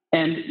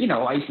 And,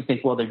 I used to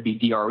think, well, there'd be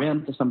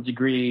DRM to some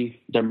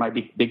degree. There might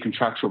be big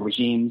contractual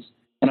regimes.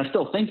 And I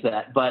still think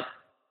that. But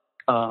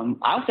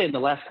I'll say in the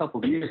last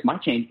couple of years, my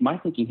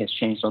thinking has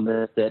changed on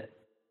this, that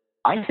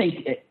I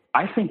think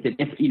that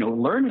if,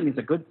 learning is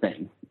a good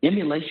thing.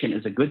 Emulation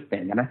is a good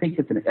thing. And I think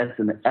it's an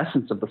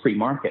essence of the free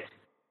market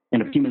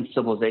and of human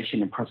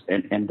civilization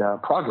and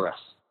progress.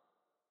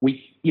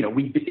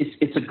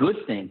 It's a good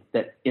thing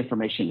that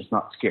information is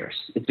not scarce.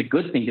 It's a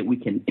good thing that we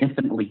can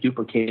infinitely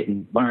duplicate it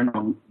and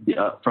learn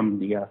from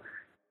the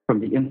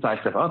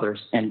insights of others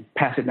and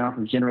pass it down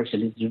from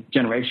generation to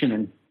generation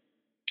and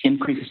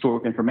increase the store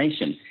of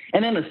information.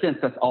 And in a sense,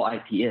 that's all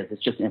IP is.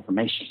 It's just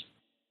information.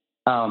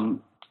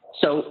 And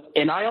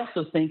I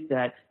also think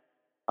that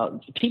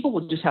people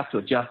will just have to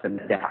adjust and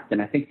adapt,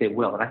 and I think they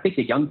will. And I think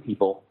the young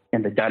people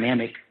and the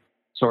dynamic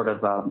sort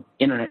of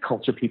internet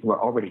culture people are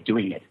already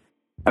doing it.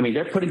 I mean,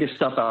 they're putting their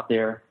stuff out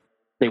there.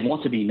 They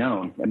want to be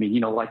known. I mean,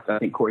 like I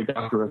think Cory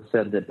Doctorow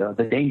said that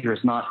the danger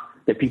is not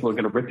that people are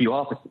going to rip you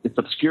off. It's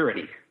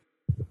obscurity.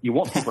 You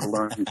want people to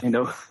learn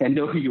and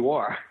know who you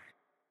are.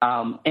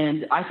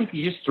 And I think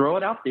you just throw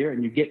it out there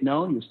and you get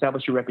known, you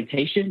establish your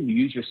reputation, you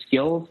use your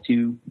skills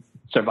to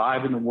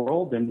survive in the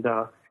world. And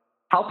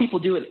how people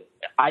do it,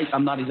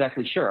 I'm not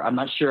exactly sure. I'm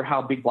not sure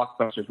how big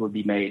blockbusters would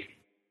be made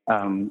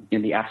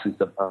in the absence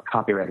of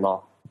copyright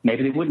law.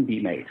 Maybe they wouldn't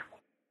be made.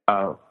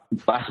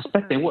 But I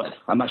suspect they would.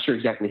 I'm not sure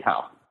exactly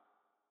how.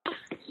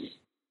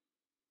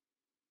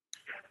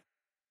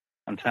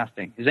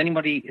 Fantastic. Has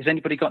anybody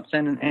got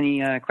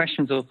any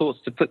questions or thoughts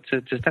to put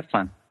to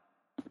Stefan?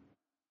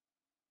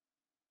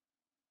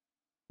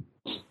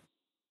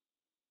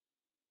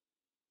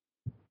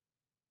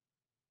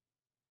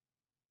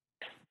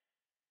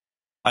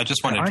 I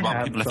just wanted,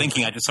 while people are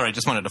thinking, I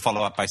just wanted to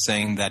follow up by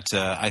saying that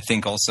I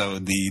think also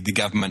the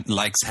government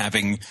likes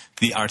having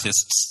the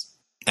artists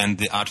and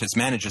the artist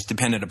managers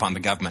dependent upon the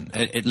government.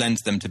 It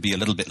lends them to be a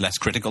little bit less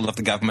critical of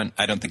the government.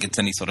 I don't think it's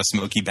any sort of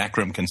smoky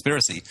backroom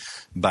conspiracy,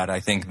 but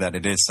I think that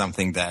it is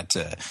something that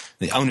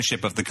the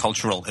ownership of the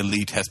cultural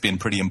elite has been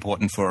pretty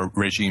important for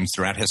regimes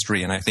throughout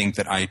history, and I think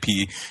that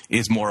IP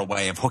is more a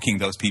way of hooking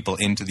those people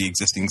into the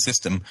existing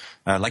system,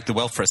 like the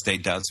welfare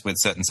state does with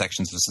certain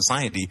sections of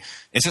society.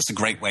 It's just a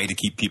great way to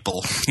keep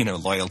people,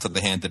 loyal to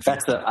the hand that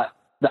feeds them.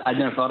 I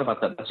never thought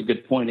about that. That's a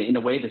good point. In a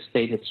way, the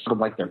state is sort of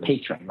like their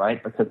patron,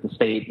 right? Because the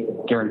state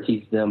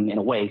guarantees them, in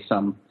a way,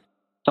 some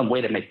way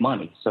to make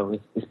money. So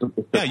it's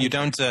you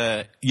don't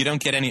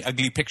get any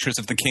ugly pictures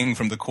of the king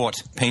from the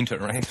court painter,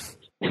 right?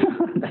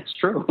 That's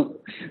true.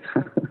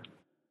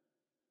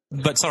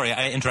 But sorry,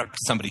 I interrupted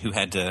somebody who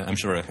had, I'm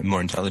sure, a more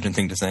intelligent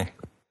thing to say.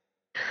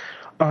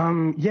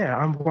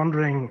 I'm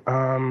wondering,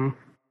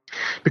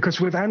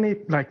 because with any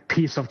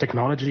piece of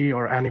technology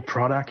or any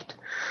product,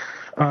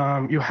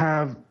 you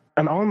have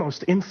an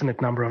almost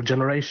infinite number of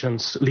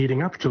generations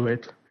leading up to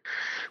it,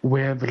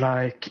 with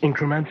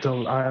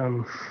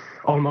incremental,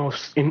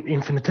 almost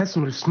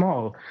infinitesimally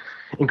small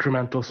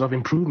incrementals of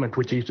improvement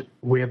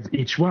with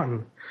each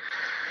one.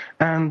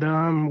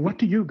 And what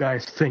do you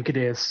guys think it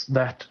is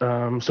that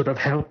sort of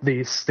help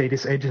these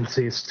status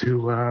agencies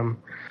to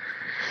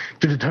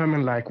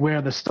determine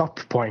where the stop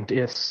point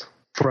is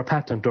for a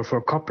patent or for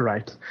a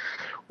copyright?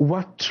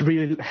 What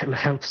really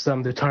helps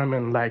them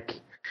determine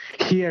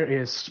here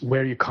is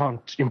where you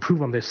can't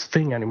improve on this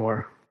thing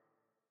anymore?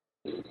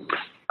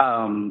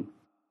 I'll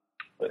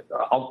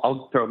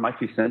throw my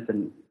 2 cents,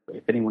 and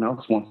if anyone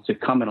else wants to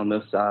comment on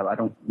this, I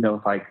don't know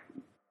if I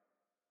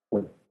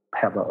would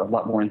have a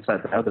lot more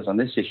insight than others on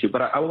this issue,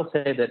 but I will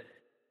say that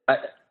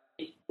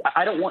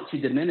I don't want to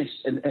diminish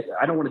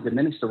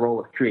the role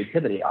of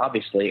creativity,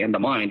 obviously, in the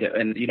mind.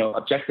 And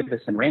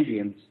objectivists and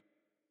Randians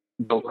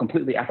go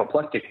completely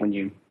apoplectic when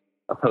you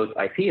oppose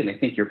IP, and they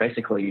think you're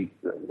basically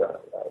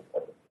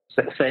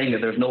saying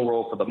that there's no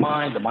role for the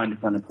mind is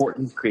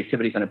unimportant,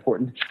 creativity is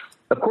unimportant.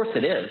 Of course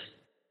it is.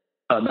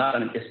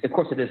 Of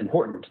course it is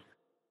important.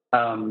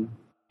 And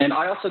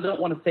I also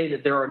don't want to say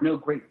that there are no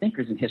great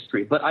thinkers in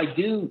history, but I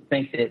do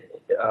think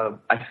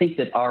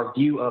that our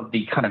view of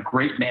the kind of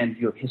great man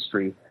view of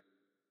history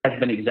has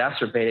been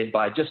exacerbated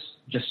by just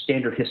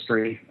standard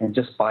history and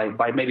just by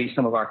maybe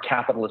some of our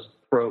capitalist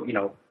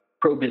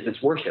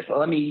pro-business worship.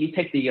 I mean, you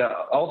take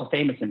all the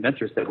famous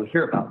inventors that we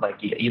hear about,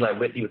 like Eli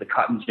Whitney with the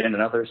cotton gin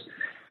and others.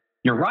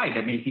 You're right.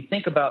 I mean, if you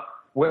think about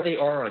where they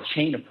are on a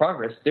chain of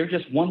progress, they're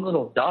just one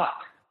little dot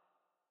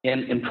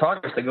in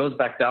progress that goes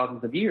back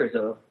thousands of years,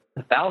 of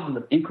thousands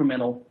of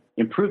incremental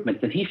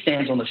improvements. And he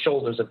stands on the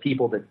shoulders of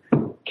people that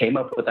came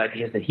up with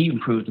ideas that he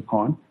improved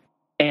upon.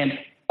 And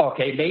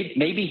okay,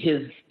 maybe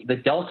the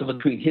delta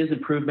between his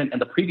improvement and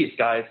the previous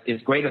guys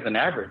is greater than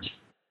average,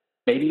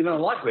 maybe even a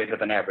lot greater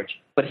than average.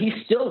 But he's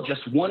still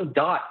just one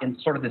dot in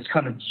sort of this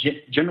kind of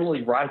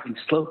generally rising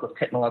slope of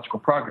technological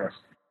progress.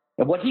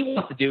 And what he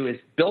wants to do is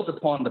build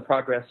upon the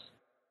progress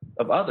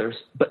of others,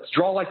 but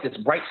draw like this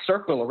bright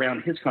circle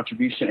around his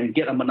contribution and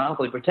get a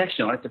monopoly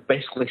protection on it to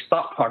basically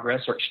stop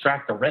progress or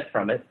extract the rent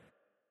from it.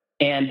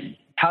 And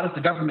how does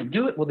the government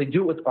do it? Well, they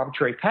do it with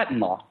arbitrary patent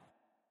law.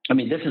 I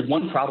mean, this is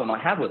one problem I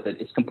have with it.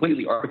 It's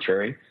completely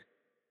arbitrary.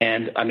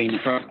 And I mean,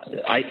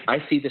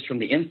 I see this from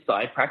the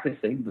inside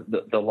practicing.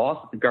 The laws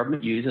that the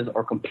government uses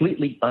are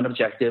completely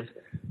unobjective,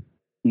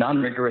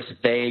 non-rigorous,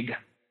 vague,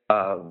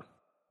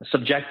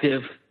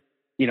 subjective.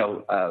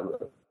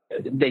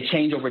 They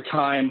change over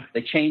time.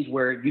 They change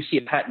where you see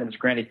a patent that was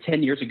granted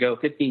 10 years ago,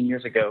 15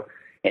 years ago,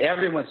 and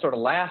everyone sort of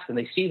laughs and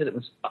they see that it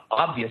was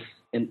obvious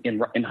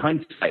in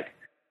hindsight.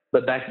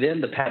 But back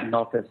then, the patent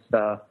office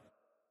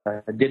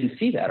didn't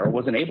see that, or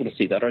wasn't able to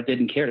see that, or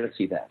didn't care to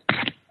see that.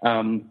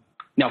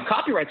 Now,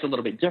 copyright's a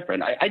little bit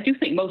different. I do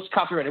think most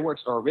copyrighted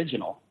works are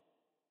original.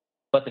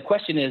 But the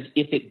question is,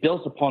 if it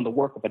builds upon the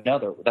work of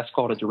another, that's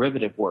called a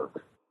derivative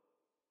work.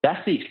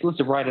 That's the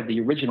exclusive right of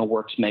the original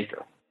work's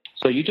maker.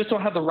 So you just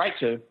don't have the right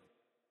to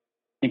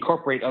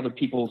incorporate other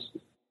people's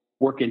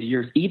work into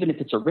yours, even if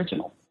it's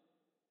original.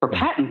 For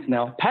patents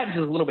now, patents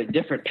is a little bit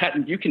different.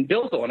 Patent, you can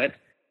build on it.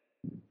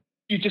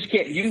 You just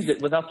can't use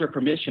it without their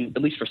permission,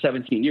 at least for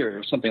 17 years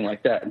or something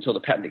like that, until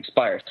the patent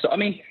expires. So, I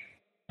mean,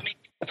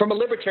 from a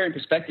libertarian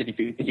perspective,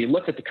 if you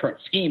look at the current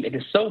scheme, it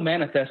is so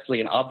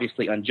manifestly and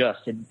obviously unjust.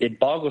 It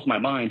boggles my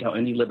mind how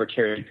any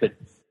libertarian could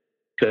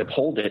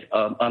uphold it,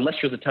 unless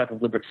you're the type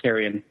of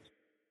libertarian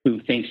who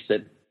thinks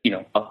that,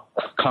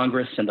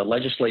 Congress and the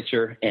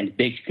legislature and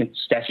big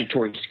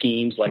statutory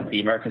schemes like the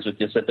Americans with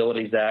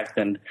Disabilities Act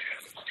and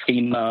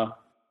FEMA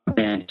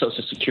and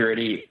Social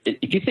Security,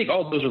 if you think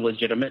all those are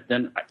legitimate,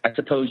 then I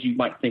suppose you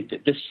might think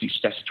that this huge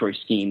statutory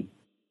scheme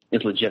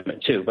is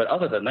legitimate too. But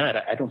other than that,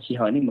 I don't see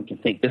how anyone can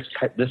think this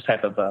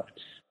type of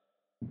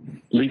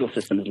legal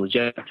system is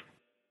legitimate.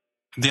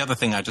 The other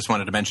thing I just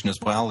wanted to mention as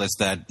well is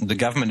that the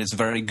government is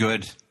very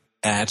good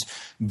at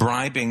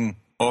bribing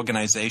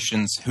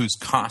organizations whose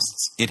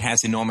costs it has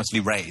enormously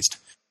raised.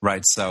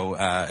 Right. So,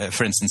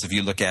 for instance, if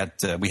you look at,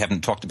 we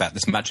haven't talked about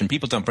this much, and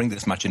people don't bring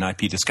this much in IP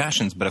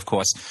discussions, but of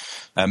course,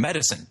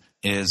 medicine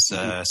is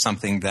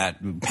something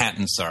that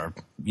patents are,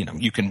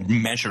 you can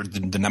measure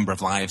the number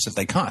of lives that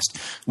they cost.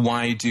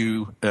 Why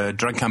do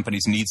drug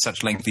companies need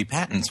such lengthy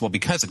patents? Well,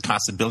 because it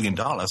costs $1 billion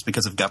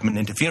because of government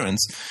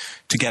interference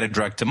to get a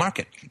drug to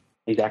market.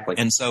 Exactly.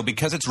 And so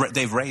because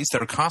they've raised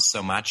their costs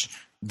so much,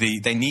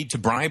 they need to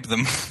bribe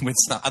them with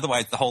stuff.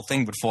 Otherwise, the whole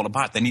thing would fall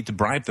apart. They need to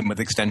bribe them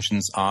with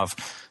extensions of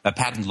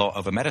patent law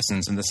over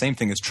medicines. And the same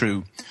thing is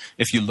true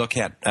if you look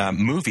at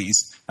movies.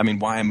 I mean,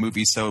 why are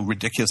movies so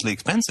ridiculously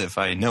expensive?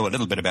 I know a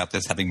little bit about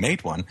this, having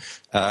made one.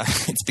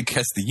 It's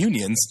because the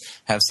unions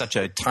have such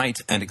a tight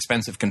and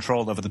expensive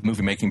control over the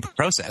movie-making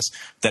process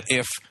that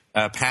if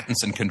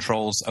patents and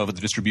controls over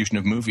the distribution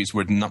of movies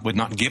were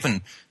not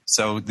given,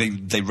 so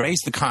they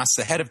raise the costs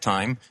ahead of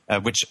time,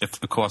 which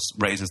of course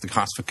raises the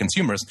cost for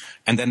consumers,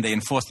 and then they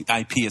enforce the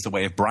IP as a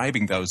way of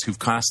bribing those whose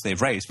costs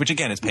they've raised, which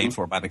again is paid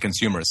for by the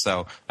consumers.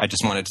 So I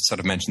just wanted to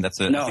sort of mention that's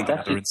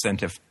another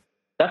incentive.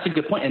 That's a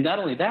good point. And not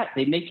only that,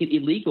 they make it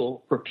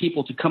illegal for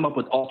people to come up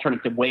with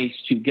alternative ways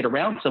to get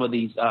around some of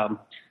these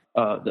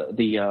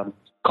the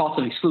cost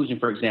of exclusion,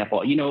 for example.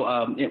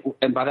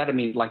 And by that I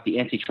mean like the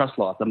antitrust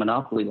laws, the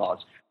monopoly laws.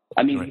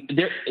 I mean, right.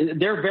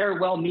 there very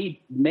well may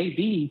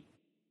be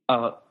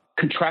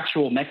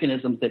contractual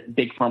mechanisms that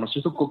big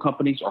pharmaceutical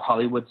companies or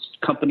Hollywood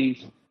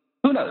companies,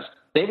 who knows,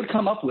 they would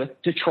come up with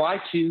to try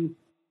to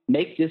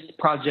make this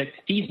project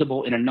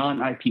feasible in a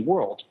non-IP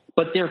world.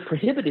 But they're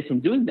prohibited from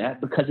doing that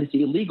because it's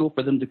illegal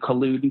for them to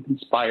collude and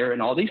conspire and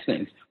all these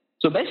things.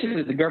 So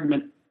basically the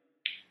government,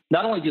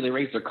 not only do they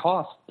raise their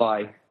costs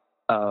by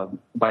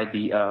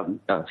the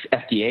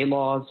FDA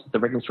laws, the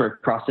regulatory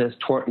process,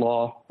 tort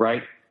law,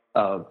 right?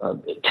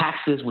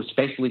 Taxes, which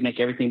basically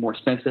make everything more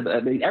expensive. I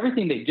mean,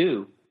 everything they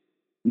do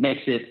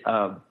makes it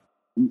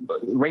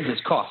raises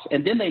costs,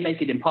 and then they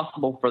make it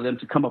impossible for them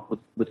to come up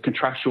with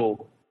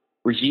contractual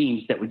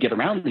regimes that would get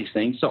around these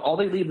things. So all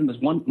they leave them is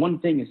one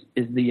thing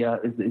is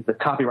the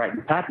copyright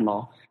and patent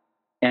law,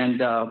 and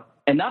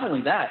not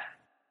only that,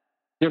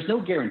 there's no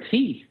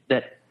guarantee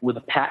that with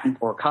a patent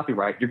or a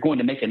copyright you're going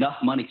to make enough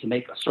money to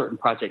make a certain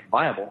project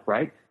viable,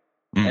 right?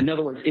 In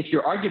other words, if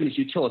your argument is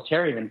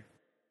utilitarian,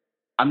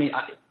 I mean,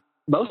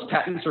 most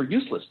patents are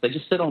useless. They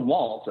just sit on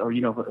walls or,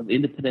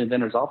 independent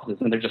inventors' offices,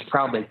 and they're just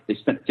proud they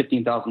spent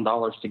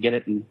 $15,000 to get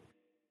it and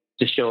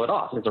to show it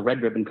off. There's a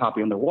red ribbon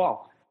copy on their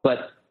wall.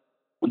 But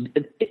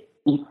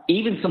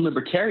even some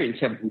libertarians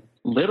have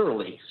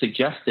literally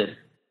suggested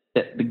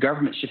that the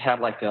government should have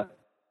like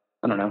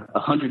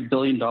 $100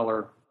 billion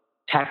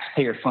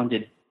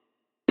taxpayer-funded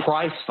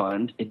prize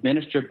fund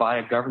administered by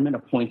a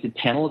government-appointed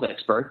panel of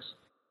experts.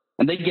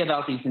 And they give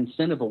out these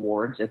incentive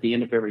awards at the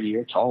end of every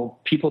year to all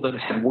people that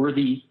have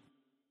worthy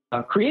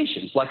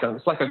creations,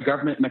 it's like a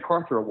government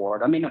MacArthur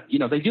Award. I mean,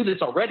 they do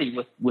this already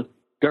with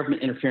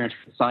government interference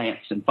with science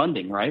and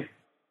funding, right?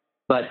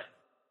 But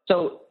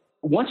so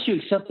once you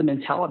accept the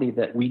mentality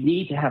that we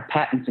need to have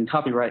patents and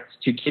copyrights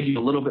to give you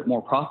a little bit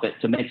more profit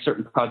to make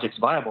certain projects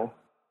viable,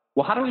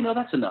 well, how do we know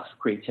that's enough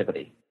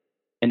creativity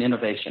and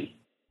innovation?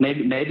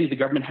 maybe the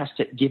government has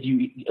to give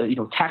you,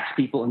 tax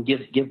people and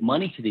give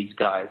money to these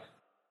guys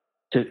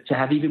to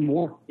have even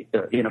more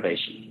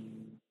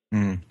innovation.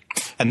 Mm.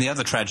 And the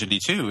other tragedy,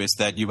 too, is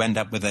that you end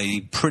up with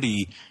a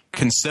pretty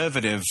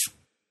conservative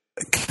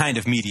kind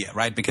of media,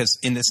 right? Because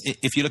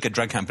if you look at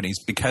drug companies,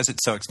 because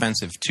it's so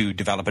expensive to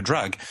develop a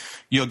drug,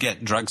 you'll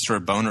get drugs for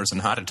boners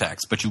and heart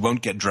attacks, but you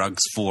won't get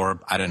drugs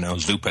for, I don't know,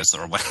 lupus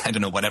or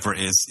whatever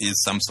is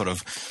some sort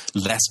of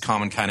less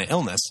common kind of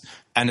illness.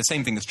 And the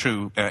same thing is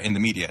true in the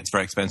media. It's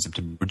very expensive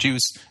to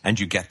produce, and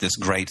you get this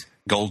great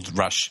gold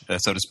rush,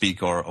 so to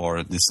speak,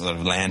 or this sort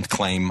of land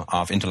claim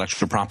of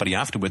intellectual property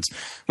afterwards,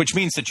 which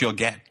means that you'll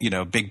get,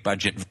 big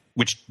budget,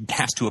 which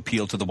has to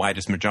appeal to the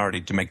widest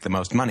majority to make the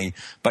most money,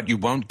 but you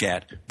won't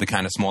get the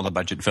kind of smaller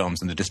budget films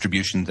and the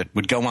distribution that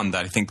would go on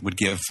that I think would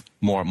give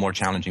more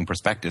challenging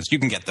perspectives. You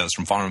can get those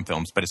from foreign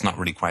films, but it's not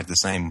really quite the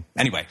same.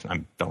 Anyway,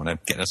 I don't want to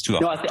get us too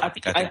off. No,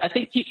 I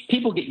think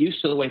people get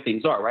used to the way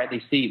things are, right?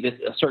 They see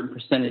a certain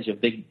percentage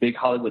of big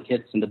Hollywood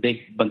hits and the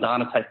big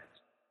bandana type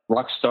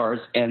rock stars,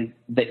 and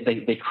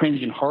they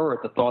cringe in horror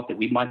at the thought that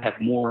we might have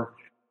more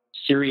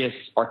serious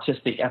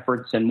artistic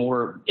efforts and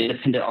more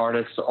independent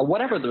artists, or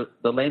whatever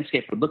the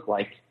landscape would look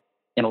like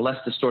in a less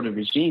distorted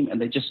regime.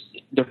 And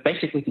they're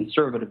basically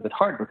conservative at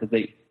heart because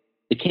they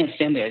can't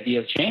stand the idea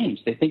of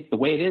change. They think the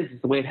way it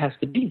is the way it has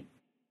to be.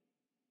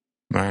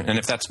 Right, and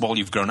if that's all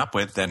you've grown up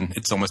with, then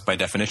it's almost by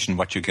definition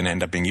what you're going to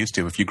end up being used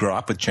to. If you grow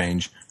up with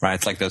change, right,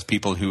 it's like those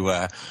people who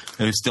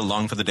still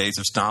long for the days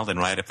of Stalin,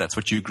 right? If that's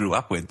what you grew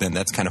up with, then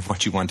that's kind of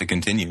what you want to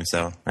continue.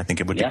 So I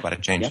think it would be quite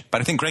a change. Yeah. But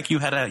I think, Greg, you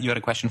had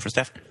a question for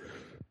Steph?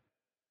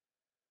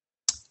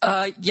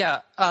 Near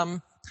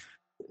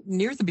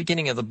the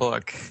beginning of the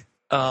book,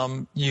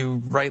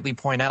 you rightly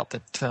point out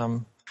that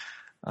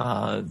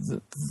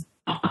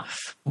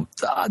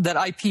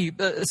that IP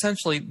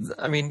essentially,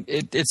 I mean,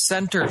 it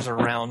centers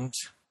around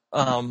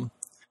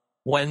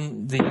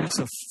when the use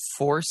of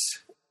force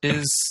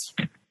is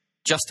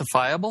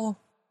justifiable.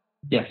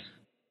 Yes.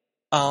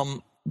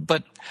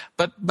 But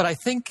I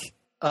think,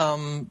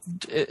 and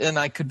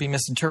I could be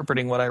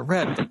misinterpreting what I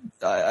read, but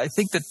I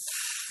think that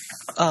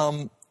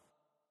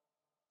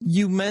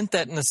you meant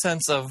that in the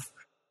sense of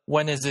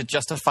when is it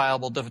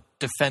justifiable to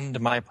defend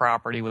my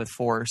property with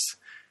force?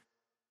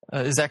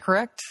 Is that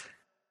correct?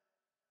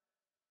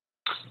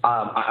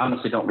 I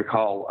honestly don't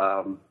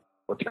recall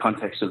what the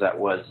context of that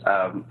was.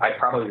 I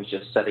probably was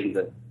just setting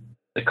the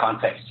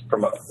context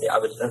I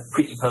was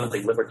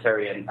presupposing a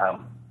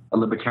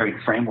libertarian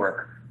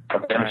framework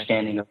of the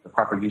understanding of the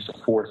proper use of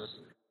force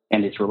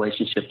and its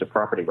relationship to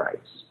property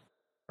rights.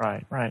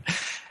 Right.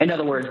 In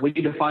other words, when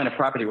you define a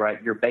property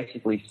right, you're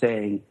basically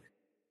saying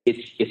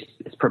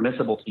it's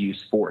permissible to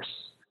use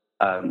force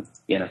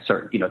in a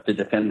certain, to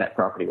defend that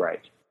property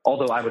right.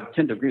 Although I would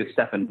tend to agree with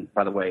Stefan,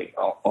 by the way,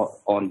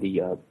 on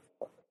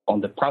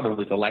the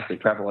probably the likely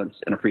prevalence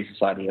in a free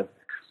society of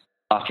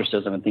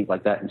ostracism and things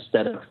like that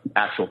instead of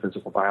actual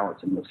physical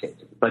violence in most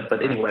cases. But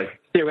anyway,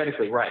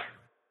 theoretically, right.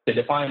 To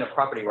define a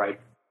property right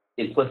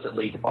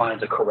implicitly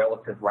defines a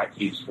correlative right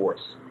to use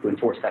force, to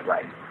enforce that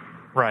right.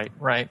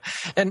 Right.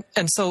 And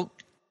so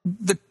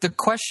the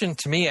question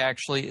to me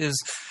actually is,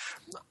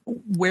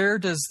 where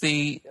does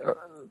the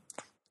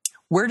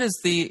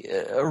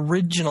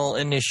original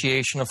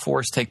initiation of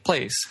force take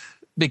place?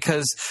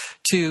 Because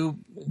to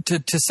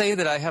say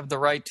that I have the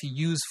right to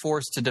use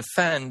force to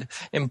defend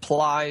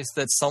implies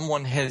that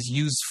someone has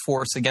used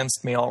force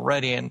against me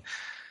already. And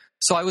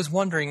so I was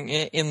wondering,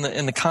 in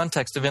the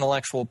context of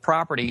intellectual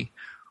property,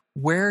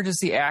 where does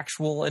the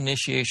actual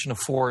initiation of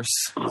force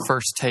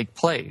first take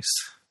place?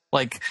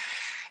 Like,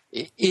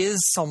 is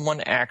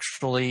someone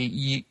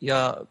actually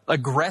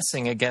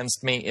aggressing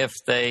against me if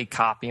they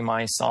copy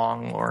my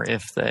song or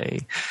if they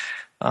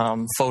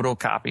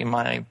photocopy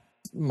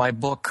my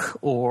book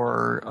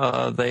or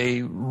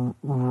they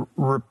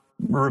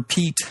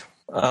repeat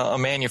a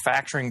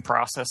manufacturing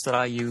process that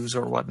I use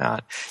or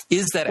whatnot?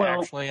 Is that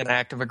actually an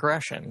act of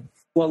aggression?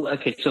 Well,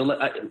 okay, so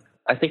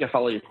I think I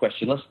follow your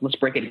question. Let's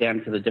break it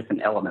down to the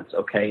different elements,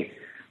 okay?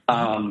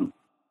 Now,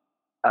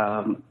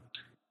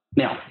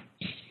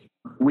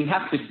 we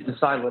have to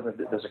decide whether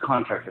there's a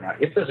contract or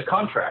not. If there's a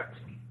contract,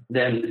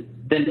 then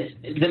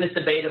it's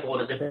debatable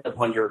and it depends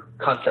upon your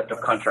concept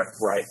of contract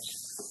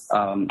rights.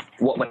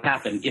 What would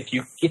happen if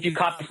you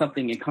copy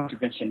something in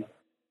contravention,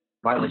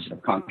 violation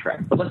of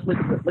contract? But let's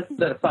put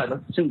that aside.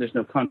 Let's assume there's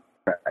no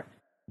contract.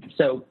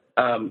 So,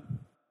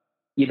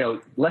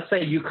 let's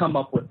say you come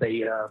up with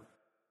a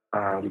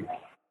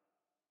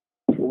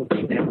what was the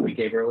example we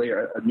gave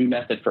earlier, a new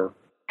method for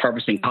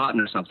harvesting cotton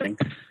or something.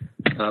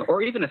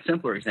 Or even a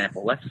simpler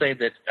example. Let's say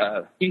that,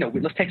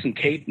 let's take some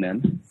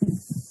cavemen,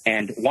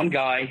 and one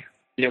guy,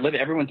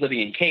 everyone's living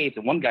in caves,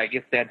 and one guy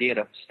gets the idea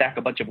to stack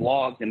a bunch of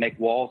logs and make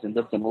walls and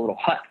lives in a little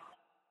hut,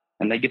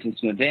 and that gives him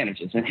some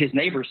advantages. And his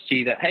neighbors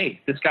see that,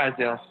 hey, this guy's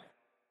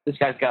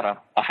got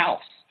a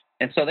house,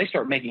 and so they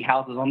start making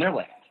houses on their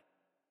land.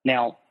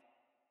 Now,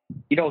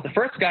 if the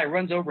first guy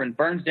runs over and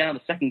burns down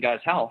the second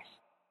guy's house,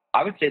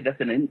 I would say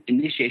that's an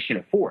initiation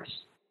of force.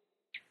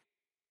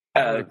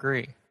 I would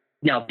agree.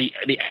 Now, the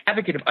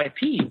advocate of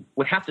IP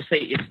would have to say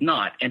it's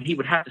not, and he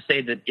would have to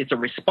say that it's a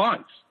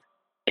response.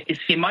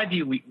 See, in my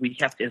view, we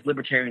have to, as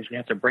libertarians, we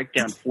have to break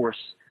down force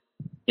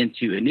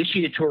into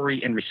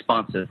initiatory and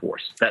responsive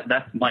force.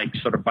 That's my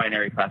sort of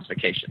binary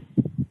classification.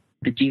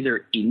 It's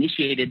either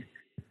initiated,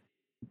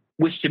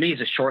 which to me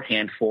is a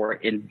shorthand for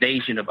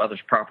invasion of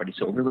others' property.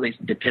 So it really is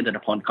dependent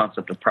upon the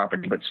concept of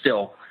property, but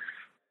still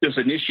there's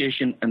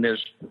initiation and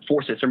there's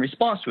force that's in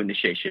response to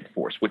initiation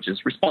force, which is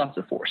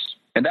responsive force.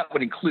 And that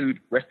would include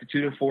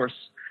restitutive force,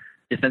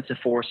 defensive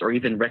force, or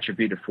even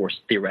retributive force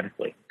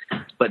theoretically.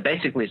 But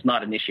basically it's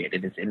not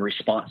initiated. It's in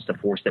response to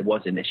force that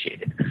was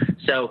initiated.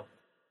 So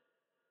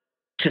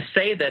to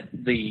say that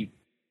the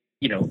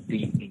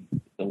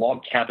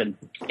log cabin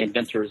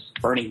inventors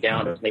burning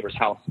down his neighbor's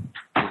house is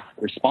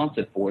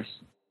responsive force,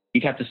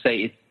 you'd have to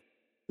say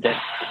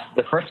that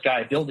the first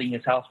guy building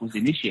his house was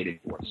initiated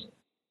force.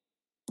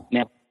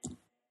 Now,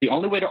 the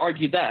only way to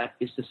argue that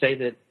is to say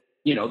that,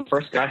 the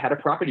first guy had a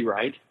property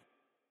right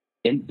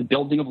in the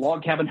building of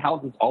log cabin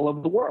houses all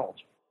over the world.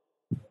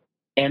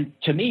 And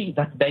to me,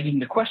 that's begging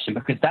the question,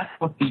 because that's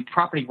what the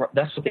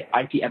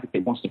IP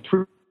advocate wants to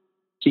prove.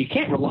 So you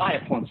can't rely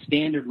upon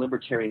standard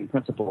libertarian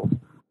principles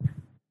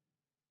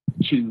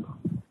to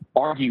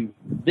argue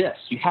this.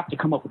 You have to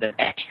come up with an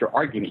extra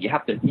argument. You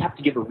have to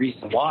give a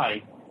reason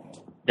why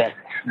that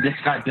this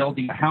guy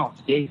building a house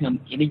gave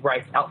him any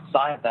rights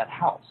outside of that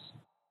house,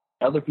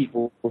 other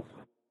people's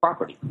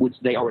property, which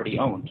they already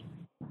owned.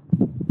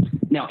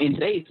 Now, in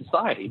today's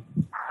society,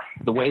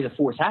 the way the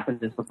force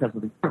happens is because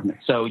of the government.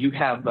 So you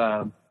have,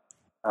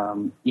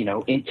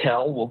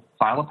 Intel will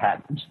file a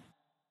patent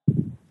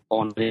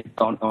on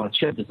a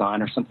chip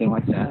design or something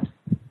like that,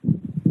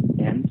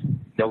 and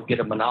they'll get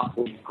a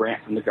monopoly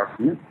grant from the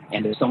government.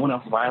 And if someone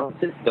else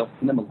violates it, they'll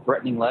send them a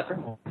threatening letter.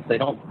 If they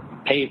don't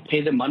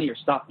pay them money or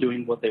stop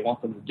doing what they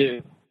want them to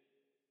do,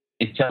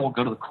 Intel will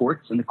go to the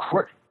courts, and the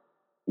court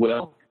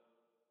will,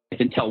 if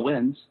Intel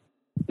wins,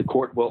 the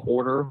court will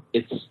order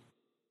its,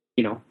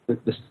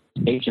 the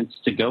agents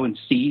to go and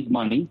seize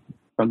money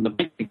from the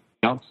bank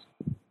accounts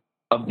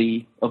of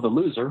the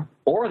loser,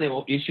 or they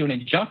will issue an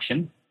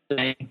injunction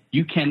saying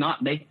you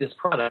cannot make this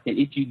product, and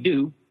if you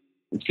do,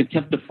 it's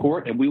contempt of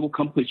court, and we will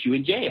come put you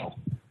in jail.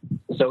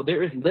 So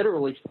there is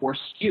literally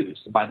force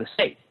used by the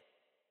state.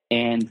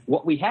 And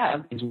what we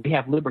have is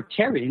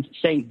libertarians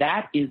saying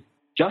that is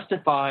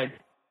justified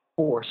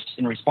force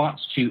in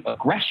response to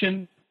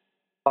aggression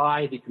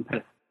by the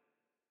competitor.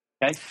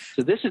 Okay?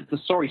 So this is the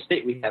sorry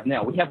state we have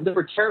now. We have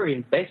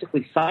libertarians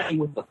basically siding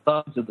with the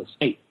thugs of the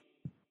state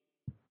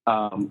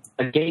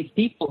against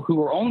people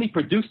who are only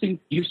producing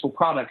useful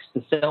products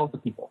to sell to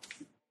people.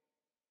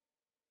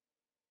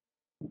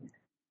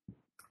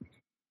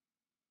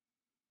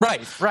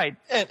 Right,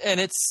 and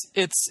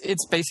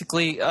it's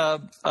basically to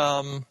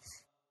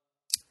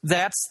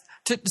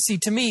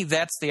me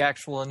that's the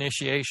actual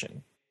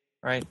initiation,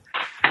 right?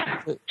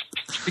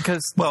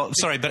 Because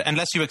but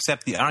unless you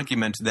accept the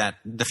argument that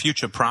the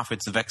future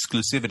profits of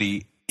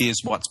exclusivity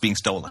is what's being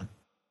stolen.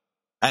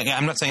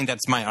 I'm not saying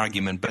that's my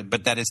argument,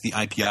 but that is the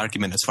IP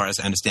argument as far as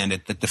I understand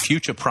it, that the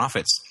future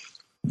profits.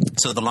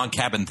 So the log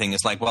cabin thing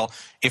is like, well,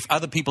 if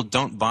other people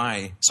don't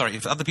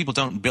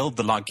build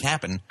the log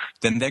cabin,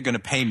 then they're going to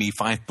pay me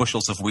 5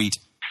 bushels of wheat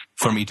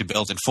for me to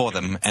build it for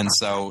them. And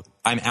so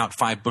I'm out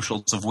 5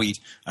 bushels of wheat.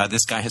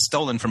 This guy has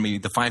stolen from me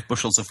the 5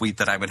 bushels of wheat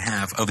that I would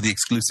have over the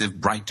exclusive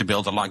right to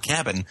build a log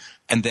cabin.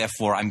 And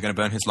therefore I'm going to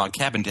burn his log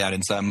cabin down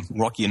in some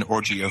Rockian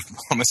orgy of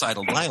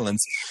homicidal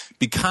violence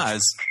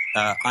because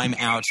I'm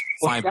out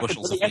 5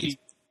 bushels of wheat.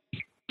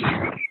 Do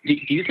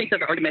you think that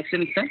the argument makes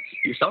any sense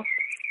yourself?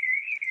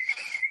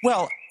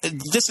 Well,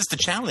 this is the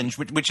challenge,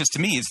 which is to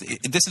me,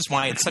 this is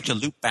why it's such a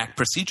loop-back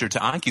procedure to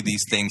argue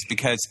these things,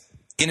 because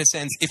in a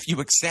sense, if you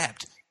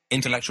accept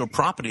intellectual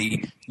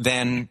property,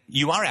 then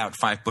you are out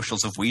 5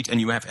 bushels of wheat,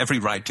 and you have every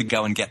right to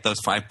go and get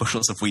those 5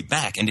 bushels of wheat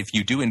back. And if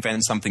you do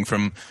invent something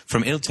from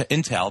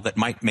Intel that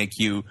might make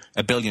you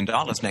 $1 billion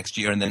next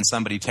year, and then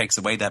somebody takes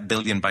away that $1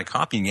 billion by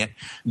copying it,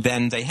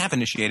 then they have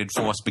initiated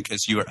force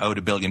because you are owed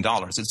 $1 billion.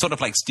 It's sort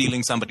of like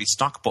stealing somebody's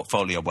stock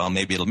portfolio. Well,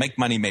 maybe it'll make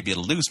money, maybe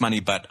it'll lose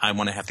money, but I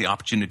want to have the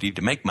opportunity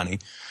to make money.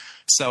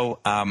 So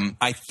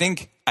I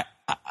think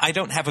I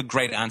don't have a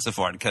great answer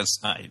for it because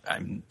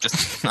I'm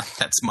just not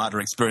that smart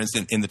or experienced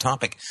in the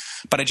topic.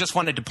 But I just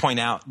wanted to point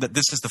out that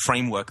this is the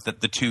framework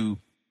that the two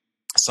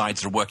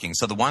sides are working.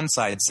 So the one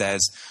side says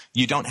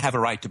you don't have a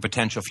right to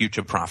potential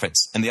future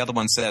profits. And the other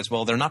one says,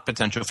 well, they're not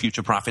potential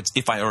future profits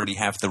if I already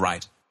have the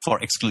right for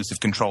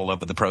exclusive control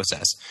over the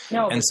process.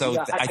 No, and so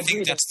I think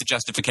agree that's the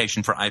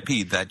justification for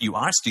IP, that you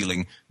are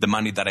stealing the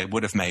money that I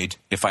would have made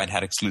if I had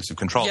had exclusive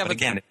control. Yeah, but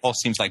again, it all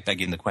seems like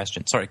begging the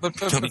question. Sorry,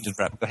 don't mean to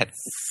interrupt. Go ahead.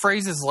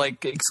 Phrases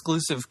like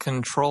exclusive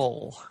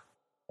control,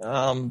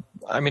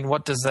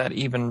 what does that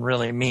even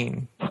really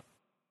mean?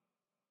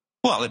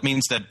 Well, it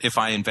means that if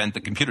I invent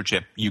the computer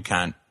chip, you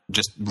can't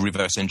just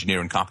reverse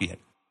engineer and copy it.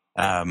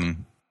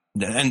 And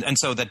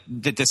so that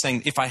they're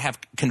saying if I have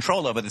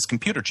control over this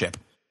computer chip,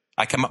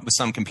 I come up with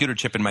some computer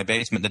chip in my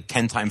basement that's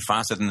 10 times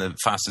faster than the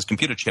fastest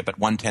computer chip at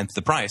 1/10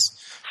 the price,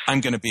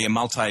 I'm going to be a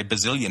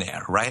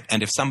multi-bazillionaire, right?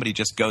 And if somebody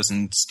just goes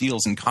and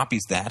steals and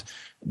copies that,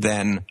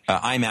 then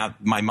I'm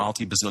out my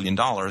multi-bazillion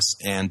dollars,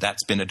 and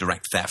that's been a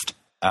direct theft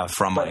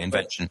from my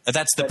invention.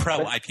 That's the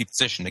pro-IP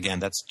position. Again,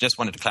 that's just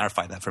wanted to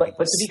clarify that for people.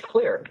 But to be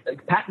clear,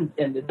 patents,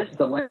 and this is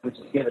the language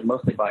that's given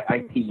mostly by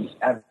IP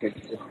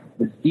advocates,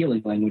 the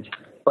stealing language,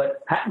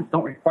 but patents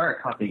don't require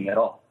copying at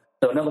all.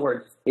 So in other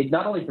words, it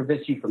not only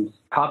prevents you from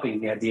copying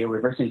the idea,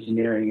 reverse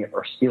engineering it,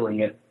 or stealing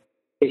it,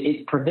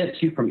 it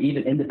prevents you from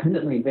even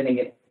independently inventing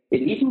it.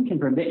 It even can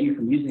prevent you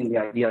from using the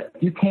idea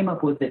if you came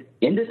up with it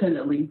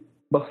independently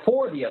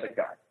before the other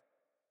guy,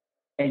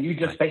 and you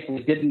just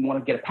basically didn't want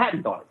to get a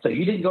patent on it. So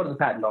you didn't go to the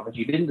patent office,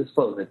 you didn't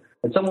disclose it,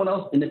 and someone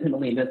else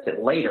independently invents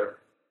it later.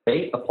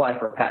 They apply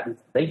for a patent,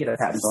 they get a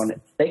patent on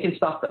it. They can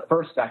stop the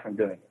first guy from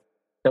doing it.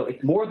 So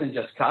it's more than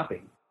just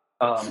copying.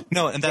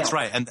 No, and that's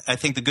right. And I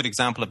think the good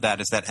example of that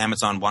is that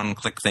Amazon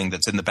one-click thing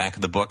that's in the back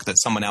of the book that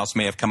someone else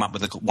may have come up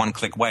with a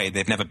one-click way.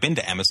 They've never been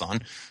to Amazon,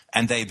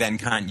 and they then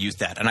can't use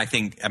that. And I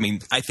think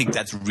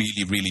that's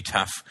really, really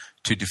tough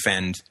to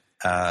defend,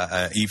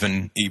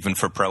 even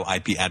for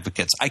pro-IP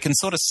advocates. I can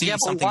sort of see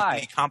something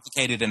really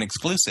complicated and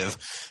exclusive,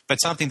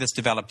 but something that's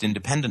developed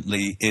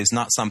independently is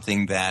not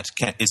something that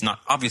is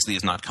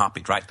not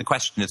copied, right? The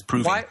question is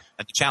proving,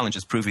 the challenge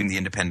is proving the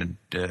independent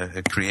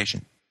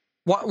creation.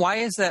 Why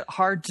is that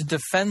hard to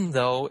defend,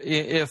 though,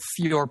 if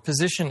your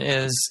position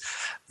is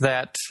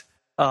that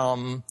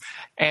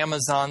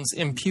Amazon's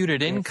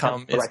imputed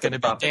income is going to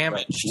be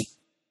damaged?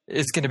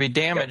 Is going to be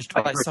damaged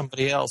by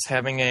somebody else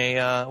having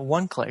a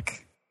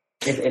one-click.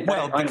 Ayn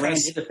Rand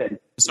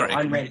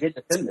did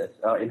defend this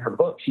in her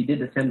book. She did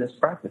defend this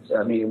practice.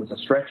 I mean, it was a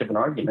stretch of an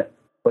argument,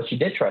 but she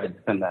did try to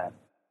defend that.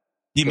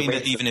 You mean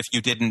that even if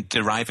you didn't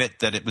derive it,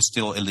 that it was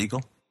still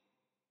illegal?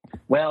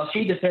 Well,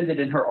 she defended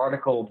in her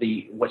article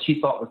what she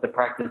thought was the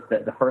practice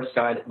that the first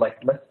guy,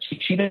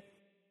 she did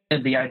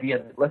the idea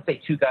that let's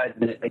say two guys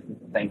did it at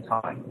the same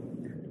time,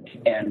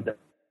 and the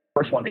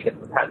first one to get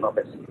to the patent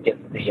office gets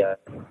the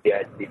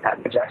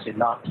patent, which actually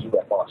not the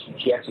U.S. law.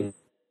 She actually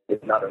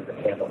did not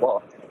understand the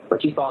law,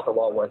 but she thought the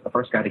law was the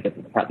first guy to get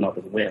to the patent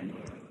office wins.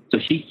 So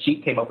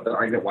she came up with an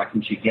argument why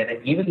couldn't she get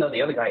it, even though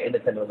the other guy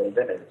independently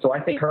invented it. So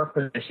I think her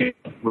position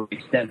would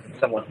extend to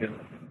someone who.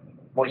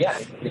 Well, yeah,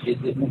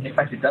 in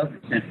fact, it does.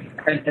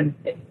 And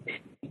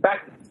in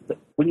fact,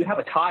 when you have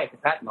a tie at the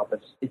patent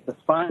office, it's a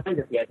sign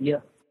that the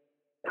idea,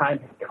 time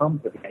has come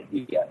to the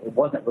idea. It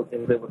wasn't,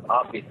 it was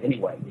obvious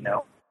anyway, you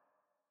know?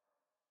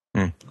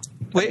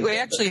 We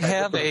actually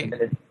have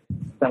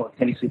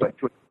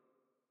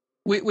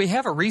we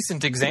have a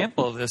recent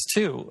example of this,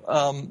 too.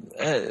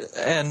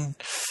 And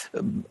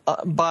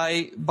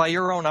by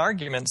your own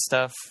argument,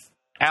 Steph,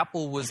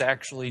 Apple was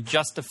actually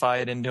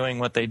justified in doing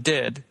what they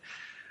did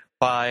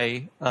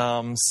by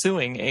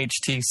suing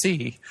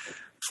HTC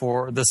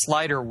for the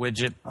slider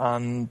widget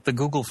on the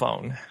Google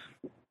phone.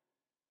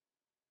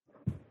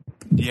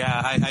 Yeah,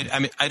 I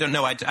mean, I don't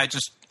know. I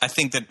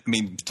think that,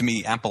 to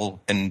me,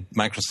 Apple and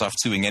Microsoft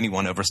suing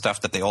anyone over stuff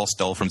that they all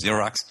stole from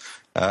Xerox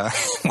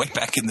way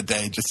back in the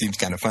day just seems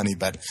kind of funny.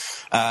 But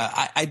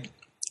I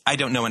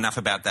don't know enough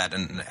about that,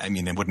 and I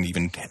wouldn't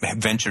even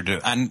venture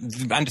to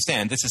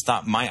understand. This is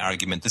not my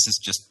argument. This is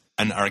just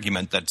an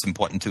argument that's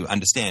important to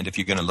understand if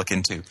you're going to look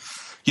into.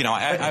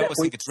 I always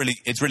think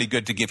it's really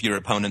good to give your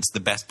opponents the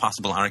best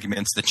possible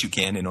arguments that you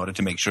can in order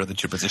to make sure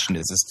that your position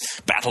is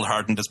as battle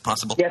hardened as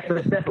possible. Yes,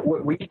 but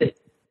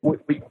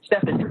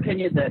Steph, in your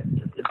opinion, that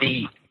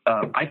the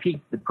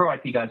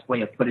pro-IP guys' way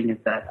of putting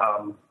it that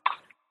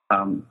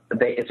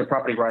it's a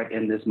property right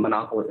in this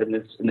monopoly, in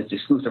this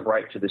exclusive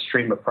right to the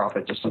stream of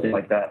profits or something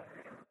like that.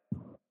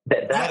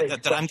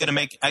 That I'm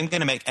going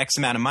to make X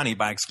amount of money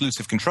by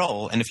exclusive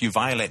control, and if you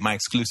violate my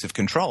exclusive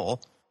control,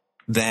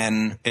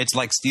 then it's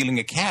like stealing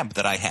a cab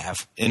that I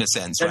have, in a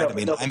sense,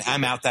 right?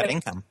 I'm out that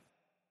income.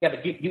 Yeah,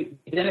 but you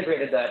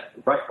denigrated that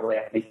rightfully,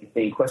 I think,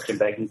 being question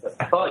begging. But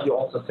I thought you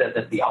also said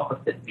that the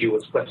opposite view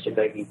was question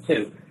begging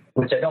too,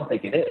 which I don't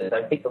think it is.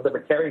 I think the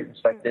libertarian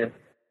perspective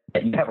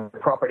that you have a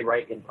property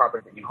right in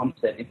property that you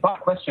homestead, it's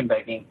not question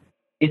begging.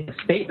 It's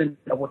a statement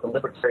of what the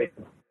libertarian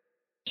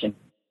position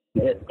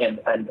is, and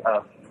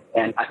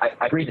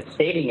I agree that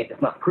stating it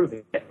is not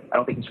proving it. I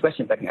don't think it's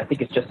question begging. I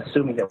think it's just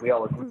assuming that we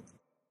all agree.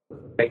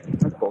 Basic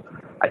principle.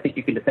 I think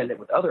you can defend it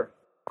with other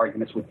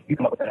arguments, which you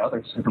come up with and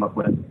others come up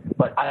with.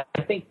 But I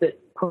think that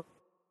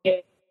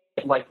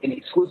like an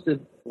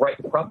exclusive right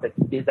to profit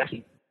is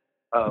actually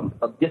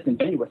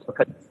disingenuous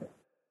because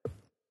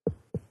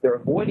they're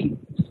avoiding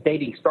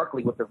stating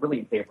starkly what they're really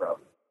in favor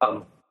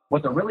of.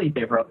 What they're really in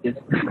favor of is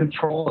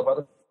control of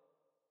other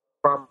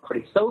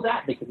property so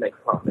that they can make a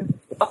profit.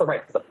 It's not the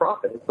right to the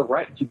profit; it's the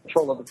right to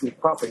control other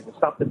people's property to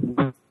stop them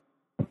so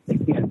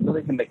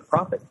they can make a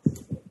profit.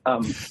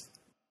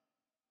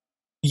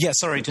 Yeah,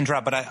 sorry to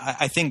interrupt, but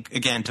I think,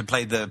 again, to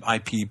play the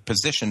IP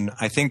position,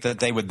 I think that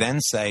they would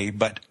then say,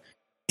 but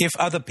if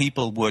other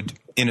people would,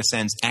 in a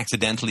sense,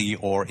 accidentally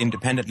or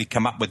independently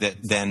come up with it,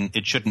 then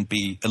it shouldn't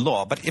be a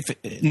law. But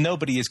if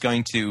nobody is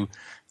going to,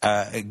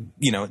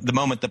 the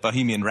moment the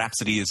Bohemian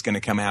Rhapsody is going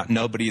to come out,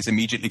 nobody is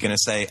immediately going to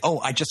say, oh,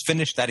 I just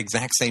finished that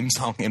exact same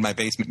song in my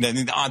basement.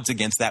 Then the odds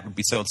against that would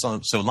be so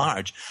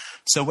large.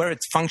 So where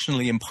it's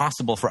functionally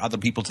impossible for other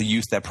people to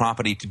use their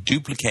property to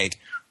duplicate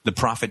the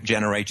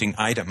profit-generating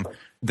item,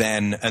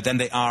 then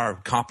they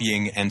are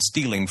copying and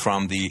stealing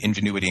from the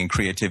ingenuity and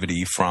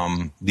creativity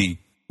from the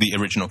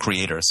original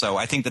creator. So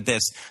I think that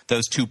there's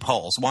those two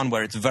poles, one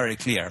where it's very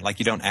clear, like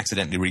you don't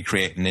accidentally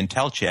recreate an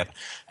Intel chip,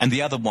 and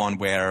the other one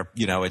where,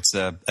 it's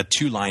a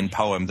two-line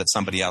poem that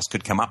somebody else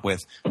could come up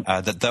with,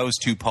 that those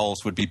two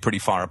poles would be pretty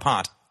far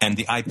apart. And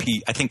the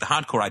IP, I think the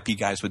hardcore IP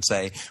guys would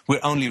say, we're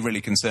only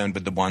really concerned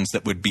with the ones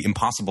that would be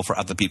impossible for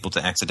other people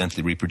to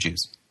accidentally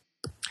reproduce.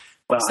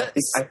 Well,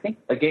 I think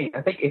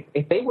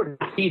if they were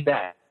to see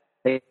that,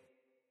 they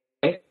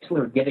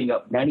actually are getting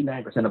up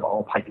 99% of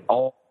all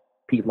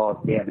IP laws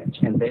damage,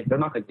 and they're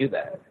not going to do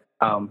that.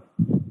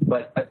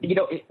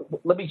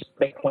 Let me just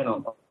make a point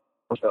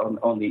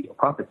on the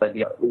profits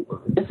idea.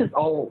 This is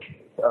all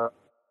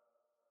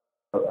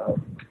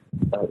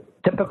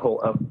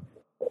typical of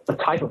the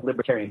type of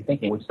libertarian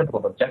thinking, which is typical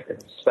of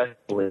objectives,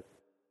 especially,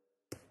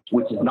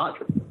 which is not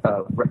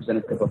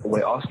representative of the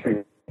way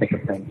Austrians think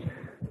of things.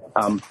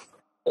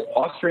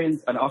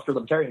 Austrians and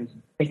Austro-libertarians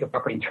think of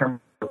property in terms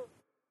of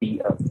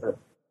the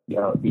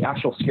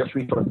actual scarce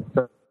resource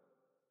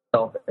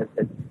itself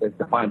as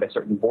defined by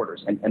certain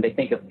borders, and they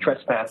think of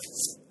trespass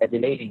as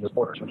invading those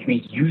borders, which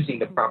means using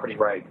the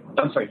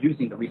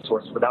using the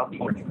resource without the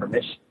owner's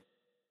permission.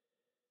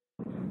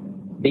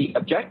 The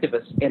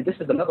objectivists, and this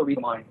is another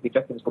reason why the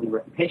objectivists believe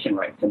reputation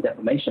rights and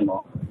defamation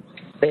law,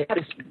 they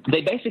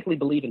basically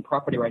believe in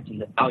property rights and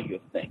the value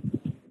of things.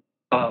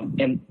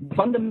 And the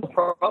fundamental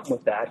problem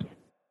with that,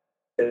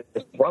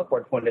 as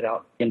Rothbard pointed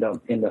out in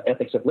the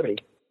Ethics of Liberty,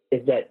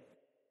 is that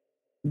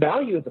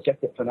value is a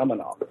subjective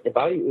phenomenon. The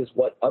value is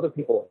what other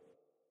people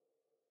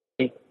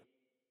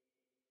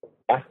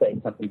assay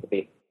something to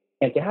be.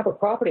 And to have a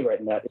property right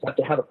in that is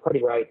to have a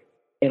property right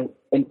in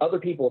other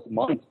people's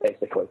minds,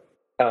 basically.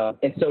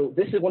 And so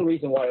this is one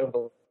reason why over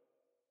the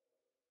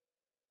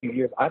few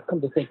years I've come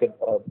to think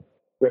of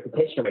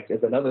reputation rights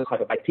as another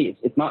type of IP.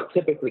 It's not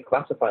typically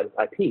classified as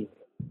IP,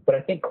 but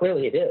I think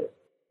clearly it is.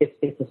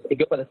 It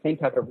goes by the same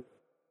type of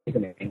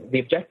reasoning. The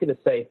objective is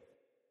say,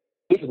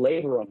 give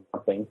labor on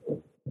something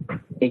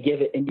and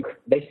give it, and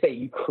they say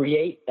you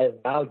create a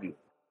value.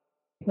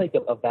 Think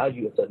of a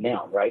value as a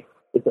noun, right?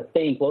 It's a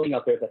thing floating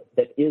out there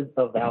that is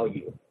a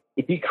value.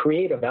 If you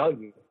create a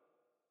value,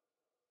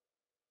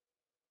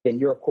 then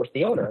you're, of course,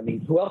 the owner. I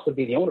mean, who else would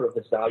be the owner of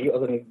this value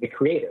other than the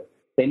creator?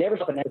 They never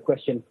stop and ask the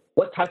question,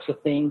 what types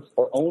of things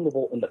are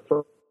ownable in the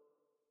first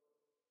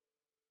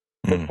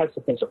what types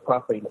of things are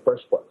property in the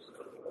first place,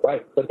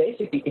 right? But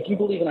basically, if you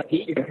believe in IP,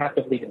 you're going to have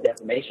to believe in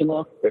defamation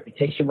law,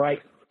 reputation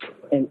rights,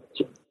 and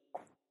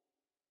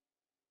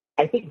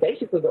I think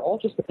basically they're all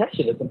just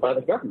protectionism by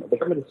the government. The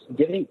government is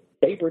giving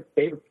favorite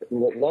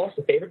laws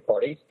to favored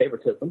parties,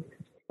 favoritism,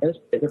 and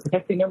they're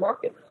protecting their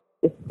markets.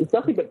 It's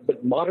nothing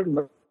but modern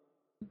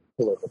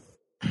mercantilism.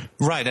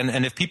 Right,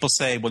 and if people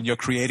say, well, you're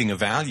creating a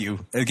value,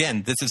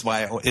 again, this is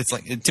why it's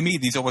like, to me,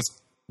 these always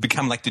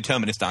become like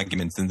determinist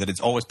arguments, and that it's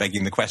always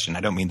begging the question.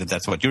 I don't mean that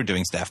that's what you're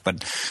doing, Steph,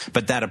 but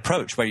that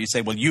approach where you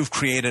say, well, you've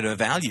created a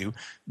value.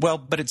 Well,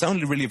 but it's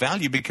only really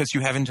value because you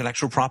have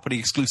intellectual property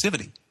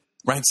exclusivity.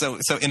 Right, so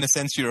in a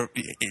sense,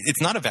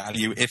 it's not a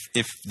value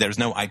if there's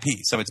no IP.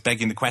 So it's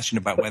begging the question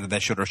about whether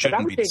there should or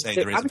shouldn't be to say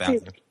there is a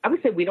value. I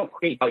would say we don't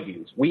create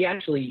values. We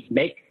actually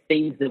make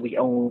things that we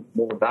own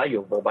more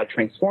valuable by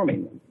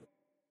transforming them.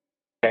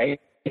 Okay,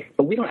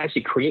 but we don't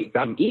actually create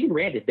value. Even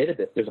Rand admitted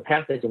this. There's a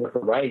passage in Work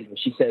of Writing where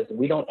she says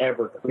we don't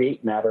ever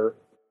create matter,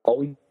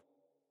 always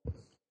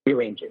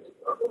rearrange it,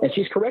 and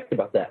she's correct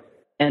about that.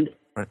 And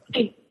right.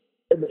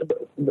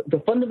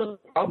 The fundamental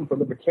problem for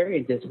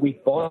libertarians is we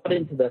bought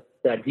into the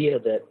idea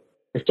that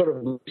it's sort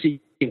of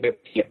Lucy way of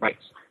get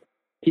rights.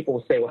 People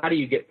will say, well, how do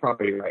you get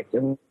property rights?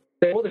 And we'll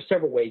say, well, there's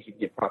several ways you can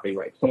get property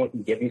rights. Someone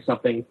can give you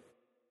something.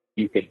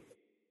 You could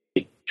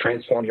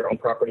transform your own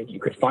property.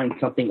 You could find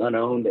something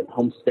unowned and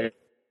homestead.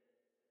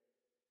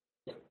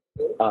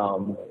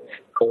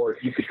 Or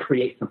you could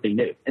create something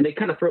new. And they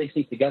kind of throw these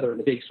things together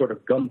in a big sort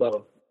of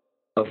gumbo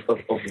of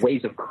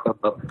ways of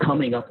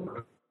coming up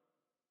with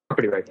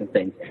property rights and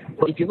things.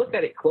 But if you look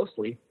at it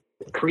closely,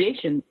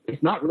 creation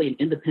is not really an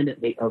independent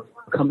way of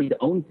coming to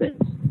own things.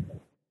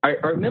 I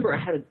remember I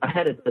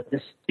had a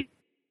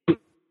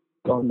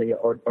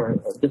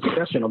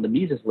discussion on the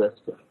Mises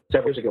list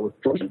several years ago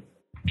with Jordan,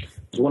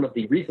 who's one of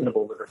the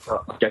reasonable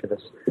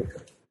objectivists,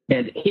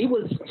 and he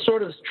was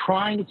sort of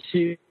trying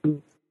to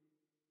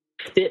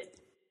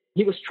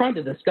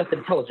discuss it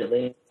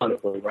intelligently,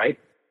 honestly, right?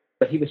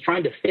 But he was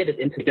trying to fit it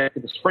into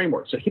this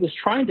framework. So he was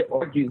trying to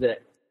argue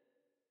that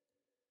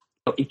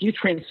if you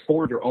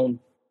transform your own,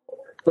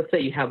 let's say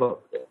you have a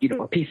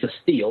piece of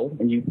steel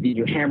and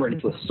you hammer it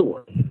into a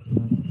sword.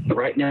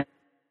 Right now,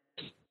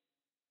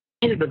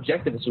 standard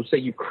objectivist will say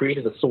you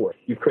created a sword,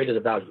 you created a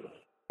value,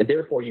 and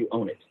therefore you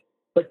own it.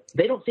 But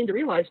they don't seem to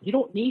realize you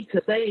don't need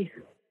to say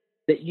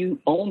that you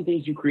own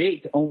things you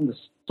create to own the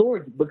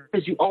sword,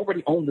 because you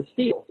already own the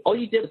steel. All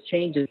you did was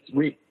change its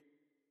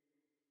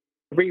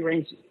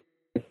rearrange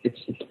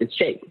its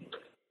shape.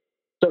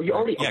 So you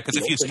already own because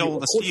if you stole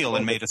the steel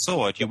and made a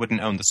sword, you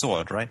wouldn't own the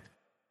sword, right?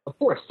 Of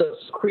course. So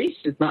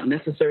creation is not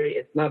necessary.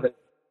 It's not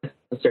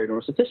necessary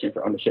nor sufficient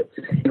for ownership.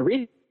 And the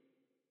reason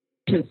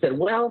said,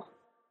 well,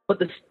 but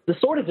the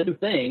sword is a new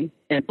thing,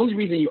 and the only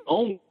reason you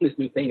own this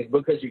new thing is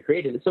because you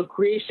created it. So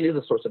creation is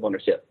a source of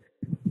ownership.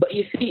 But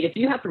you see, if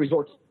you have to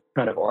resort to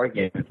kind of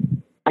argument,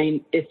 I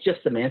mean, it's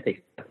just semantics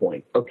at that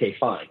point. Okay,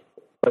 fine.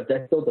 But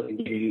that still doesn't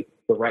give you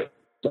the right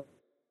to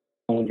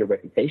own your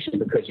reputation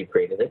because you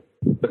created it,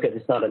 because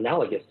it's not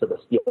analogous to the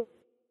steel.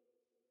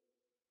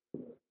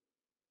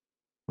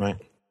 Right.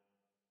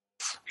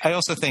 I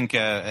also think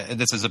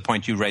this is a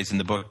point you raise in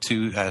the book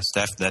too,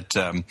 Steph, that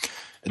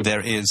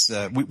there is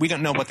we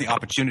don't know what the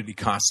opportunity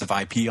costs of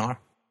IP are.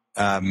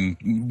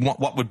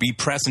 What would be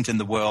present in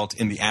the world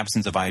in the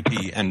absence of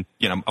IP? And,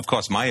 of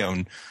course, my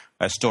own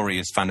story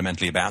is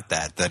fundamentally about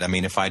that. That, I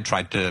mean, if I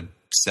tried to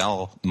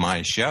sell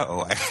my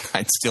show,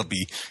 I'd still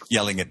be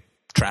yelling at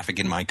traffic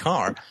in my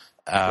car.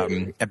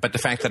 But the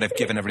fact that I've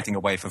given everything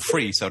away for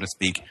free, so to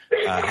speak,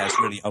 has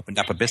really opened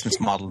up a business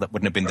model that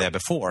wouldn't have been there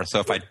before. So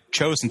if I'd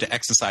chosen to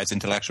exercise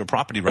intellectual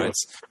property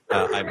rights,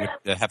 I would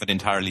have an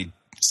entirely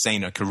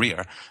saner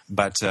career.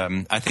 But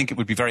I think it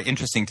would be very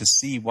interesting to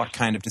see what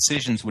kind of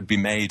decisions would be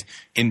made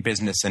in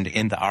business and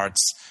in the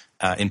arts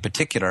in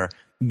particular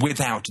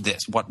without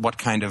this. What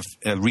kind of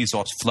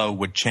resource flow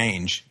would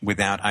change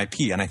without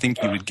IP? And I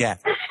think you would get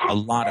a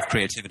lot of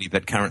creativity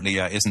that currently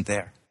isn't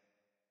there.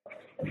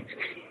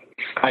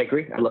 I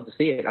agree. I'd love to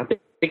see it. I think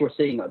we're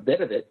seeing a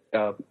bit of it,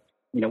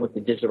 with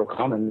the digital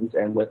commons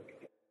and with,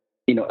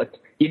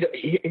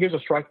 here's a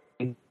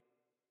striking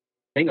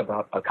thing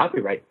about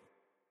copyright.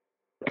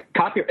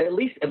 At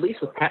least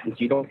with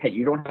patents, you don't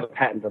have a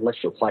patent unless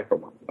you apply for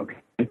one. Okay,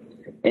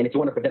 and if you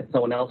want to prevent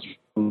someone else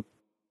from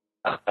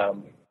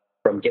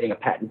getting a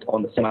patent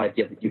on the same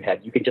idea that you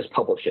had, you can just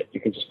publish it.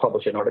 You can just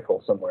publish an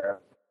article somewhere,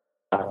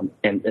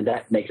 and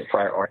that makes it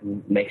prior art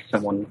and makes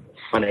someone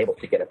unable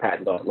to get a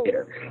patent on it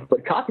later.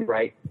 But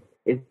copyright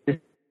is this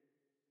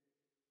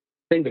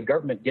thing the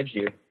government gives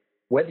you,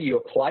 whether you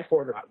apply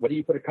for it or not, whether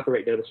you put a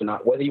copyright notice or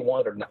not, whether you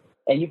want it or not,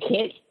 and you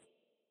can't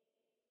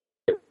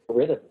get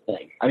rid of the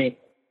thing. I mean,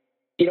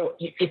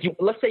 if you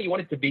let's say you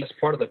wanted to be as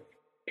part of the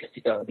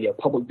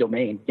public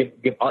domain, give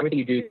everything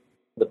you do to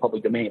the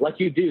public domain, like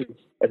you do,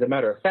 as a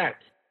matter of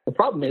fact. The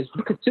problem is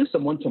you could sue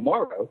someone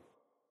tomorrow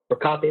for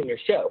copying your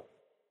show.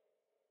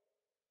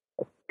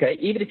 Okay,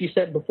 even if you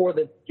said before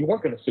that you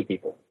weren't going to sue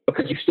people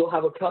because you still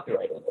have a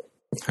copyright on it,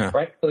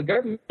 right? So the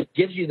government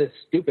gives you this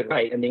stupid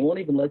right, and they won't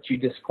even let you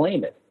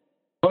disclaim it.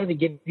 They won't even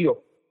give you a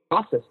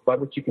process by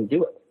which you can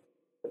do it.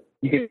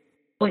 You can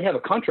only have a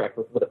contract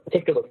with a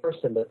particular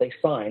person that they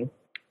sign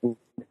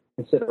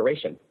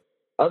consideration.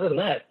 Other than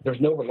that,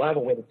 there's no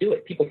reliable way to do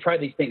it. People try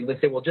these things. They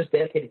say, well, just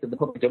dedicate it to the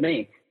public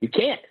domain. You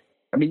can't.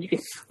 I mean, you can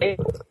say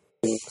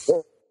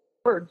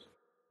words,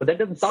 but that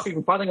doesn't stop you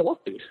from filing a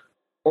lawsuit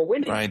or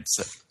winning. Right.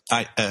 So,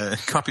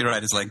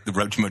 copyright is like the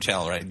Roach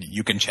Motel, right?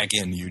 You can check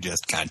in, you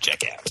just can't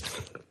check out.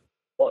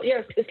 Well,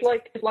 yes, it's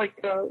like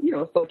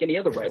any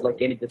other right,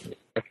 like any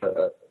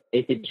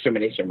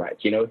discrimination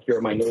rights. If you're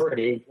a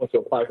minority, want to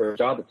apply for a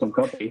job at some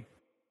company,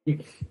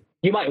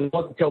 you might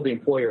want to tell the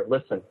employer,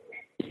 listen,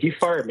 if you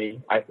fire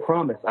me, I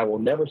promise I will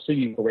never sue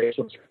you for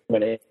racial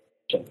discrimination.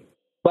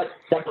 But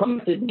that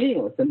promise is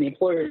meaningless, and the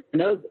employer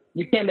knows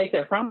you can't make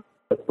that promise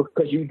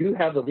because you do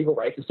have the legal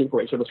right to sue for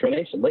racial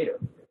discrimination later.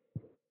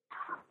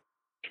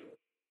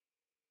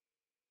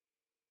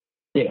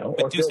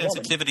 But due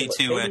sensitivity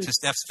to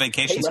Steph's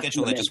vacation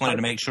schedule, I just wanted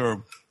to make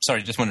sure.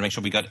 Sorry, just wanted to make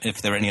sure we got.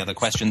 If there are any other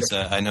questions,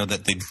 I know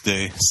that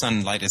the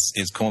sunlight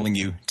is calling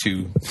you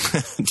to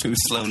to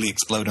slowly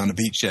explode on the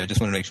beach. I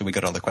just want to make sure we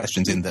got all the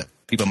questions in that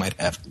people might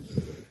have.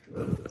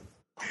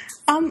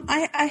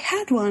 I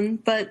had one,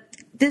 but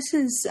this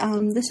is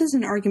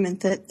an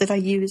argument that I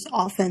use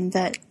often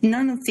that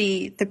none of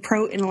the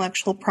pro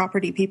intellectual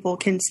property people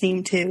can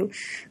seem to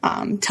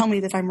tell me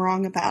that I'm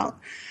wrong about.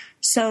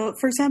 So,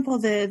 for example,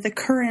 the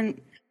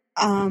current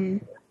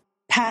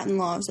patent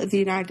laws of the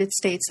United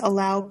States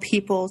allow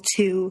people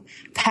to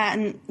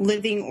patent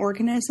living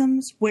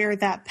organisms where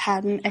that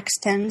patent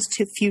extends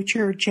to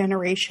future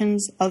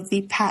generations of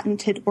the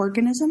patented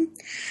organism.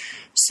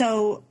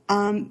 So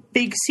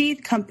big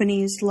seed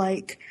companies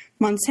like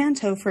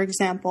Monsanto, for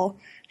example,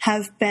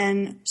 have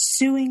been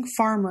suing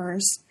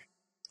farmers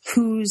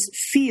whose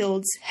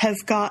fields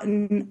have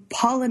gotten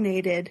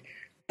pollinated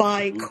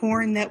by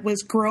corn that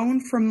was grown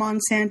from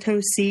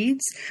Monsanto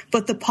seeds,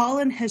 but the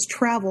pollen has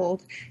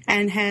traveled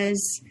and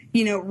has,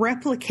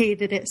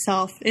 replicated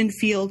itself in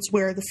fields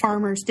where the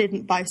farmers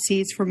didn't buy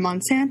seeds from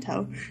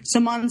Monsanto. So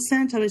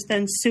Monsanto is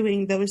then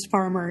suing those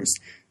farmers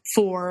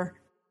for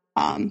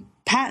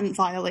patent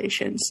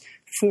violations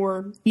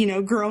for,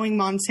 growing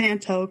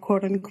Monsanto,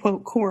 quote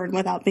unquote, corn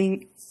without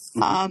being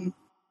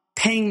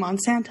paying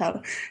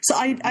Monsanto. So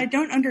I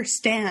don't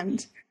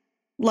understand,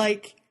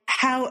 like,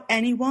 how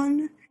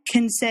anyone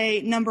can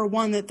say, number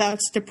one, that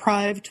that's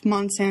deprived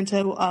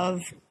Monsanto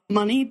of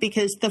money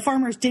because the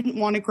farmers didn't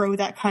want to grow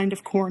that kind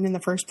of corn in the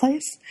first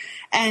place,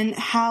 and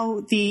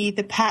how the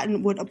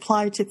patent would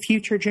apply to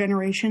future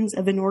generations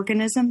of an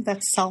organism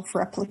that's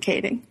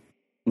self-replicating.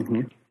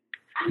 Mm-hmm.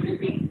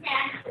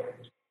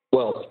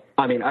 Well,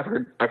 I mean, I've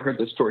heard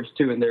those stories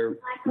too, and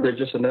they're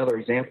just another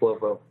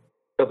example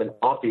of an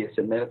obvious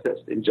and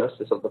manifest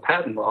injustice of the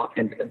patent law.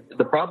 And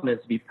the problem is,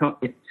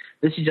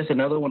 this is just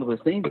another one of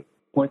those things.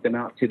 Point them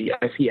out to the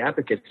IP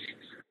advocates,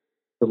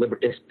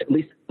 at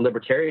least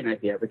libertarian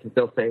IP advocates.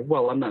 They'll say,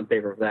 "Well, I'm not in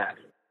favor of that."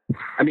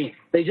 I mean,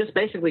 they just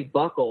basically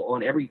buckle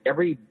on every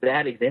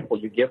bad example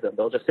you give them.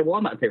 They'll just say, "Well,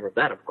 I'm not in favor of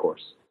that, of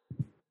course."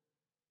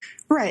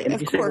 Right, and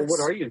of you course. Say, well, what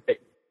are you in favor?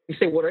 You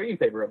say, "What are you in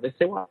favor of?" They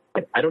say, "Well,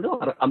 I don't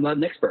know. I'm not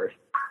an expert."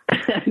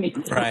 I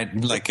mean, right,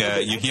 like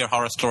you hear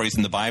horror stories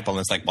in the Bible, and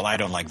it's like, "Well, I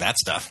don't like that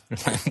stuff."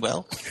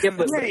 Well, yeah,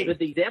 but the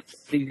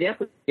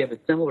example you give is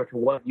similar to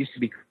what used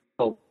to be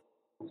called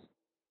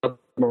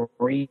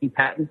marine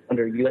patents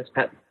under U.S.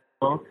 patent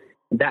law.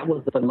 And that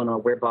was the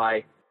phenomenon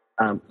whereby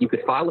you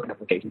could file an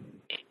application.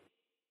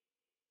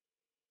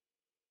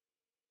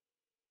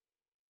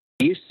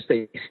 They used to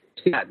say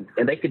patent,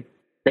 and they could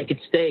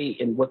stay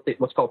in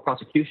what's called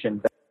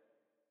prosecution.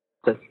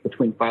 That's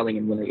between filing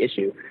and when they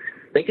issue.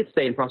 They could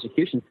stay in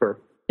prosecution for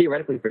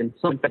in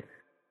some fact.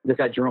 This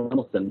guy Jerome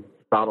Lemelson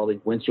filed all these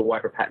windshield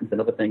wiper patents and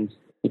other things.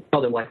 He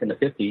filed them like in the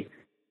 50s,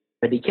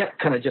 and he kept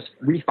kind of just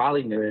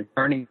refiling them and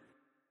turning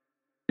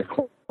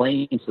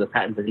claims to the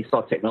patents as he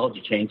saw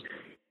technology change.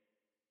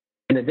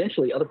 And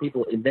eventually other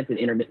people invented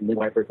intermittent wind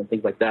wipers and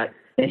things like that.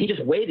 And he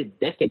just waited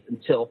decades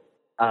until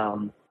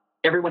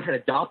everyone had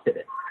adopted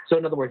it. So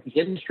in other words, the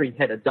industry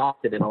had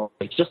adopted it all.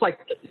 It's just like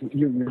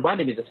you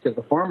reminded me of this because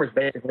the farmers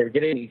basically are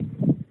getting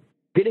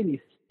these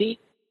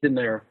seeds in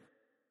their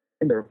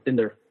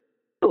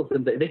fields,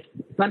 and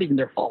it's not even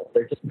their fault.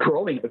 They're just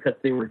growing it because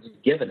they were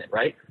just given it,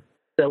 right?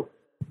 So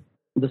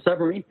the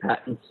submarine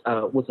patents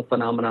was a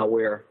phenomenon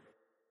where,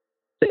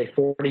 say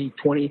 40,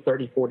 20,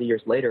 30, 40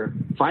 years later,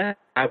 finally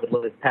I would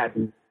let his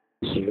patent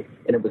issue,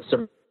 and it would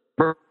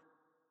submerge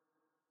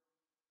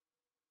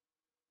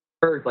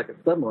like a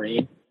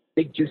submarine,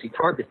 big juicy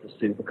targets to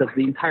sue because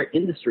the entire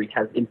industry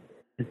has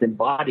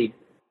embodied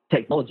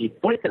technology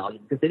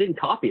because they didn't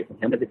copy it from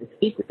him. It was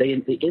secret. They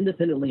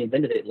independently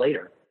invented it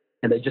later,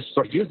 and they just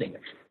started using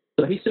it.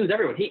 So he sues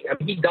everyone.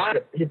 He died.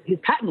 His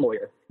patent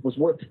lawyer was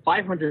worth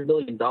 $500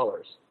 million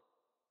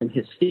in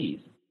his fees,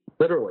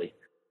 literally.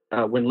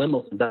 When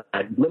Lemelson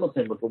died,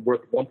 Lemelson was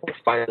worth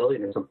 $1.5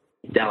 billion or something.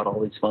 He endowed all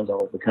these funds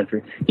all over the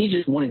country. He's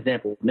just one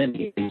example of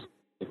many of these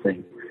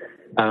things.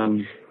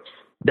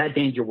 That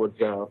danger was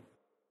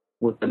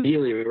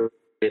ameliorated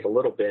a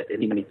little bit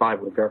in 1995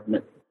 when the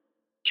government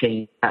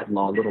changed patent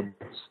law a little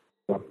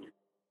bit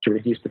to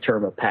reduce the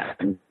term of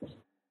patent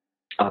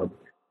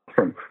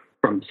from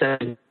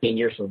 17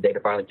 years from data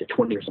filing to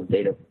 20 years from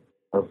data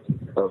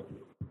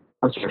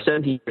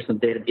 17 years from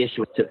data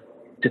issuance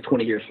to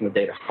 20 years from the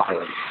data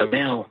filing. So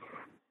now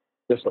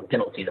there's a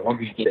penalty. The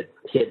longer you keep it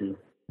hidden,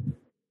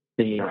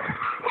 the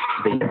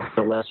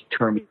less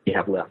term you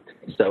have left.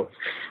 So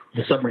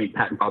the submarine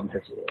patent problem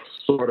has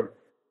sort of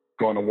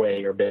gone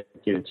away or been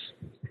reduced.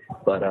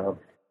 But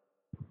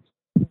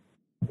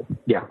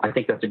yeah, I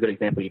think that's a good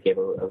example you gave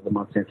of the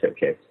Monsanto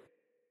case.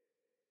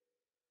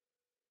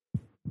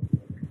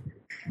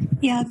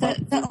 Yeah,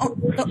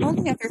 the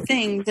only other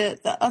thing,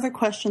 the other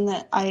question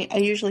that I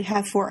usually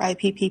have for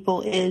IP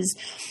people is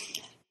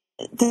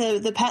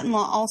the patent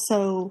law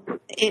also,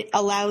 it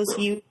allows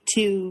you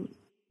to,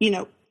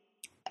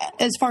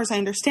 as far as I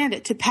understand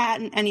it, to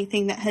patent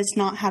anything that has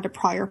not had a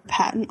prior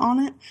patent on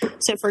it.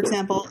 So, for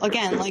example,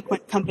 again, like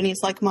when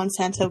companies like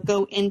Monsanto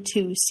go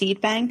into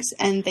seed banks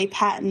and they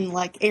patent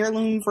like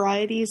heirloom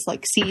varieties,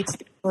 like seeds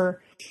that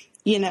were,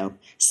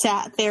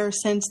 sat there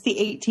since the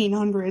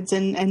 1800s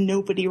and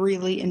nobody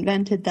really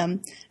invented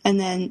them. And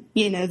then,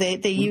 they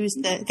use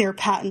their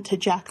patent to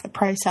jack the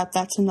price up.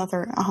 That's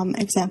another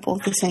example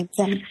of the same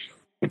thing.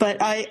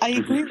 But I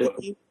agree with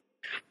you.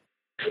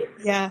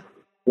 Yeah.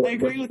 I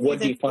agree with you that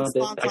the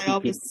response I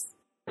always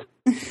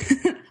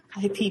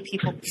IP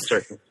people.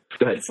 Sorry.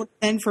 Go ahead.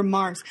 And from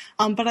Mars.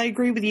 But I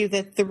agree with you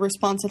that the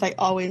response that I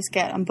always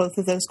get on both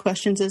of those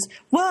questions is,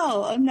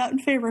 well, I'm not in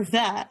favor of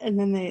that. And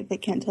then they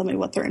can't tell me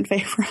what they're in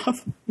favor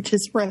of, which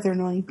is rather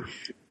annoying.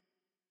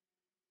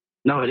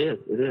 No, it is.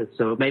 It is.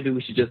 So maybe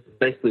we should just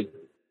basically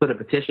put a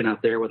petition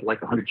out there with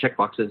like 100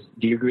 checkboxes.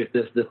 Do you agree with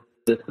this,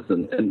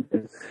 and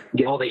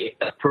get all the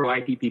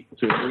pro-IP people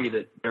to agree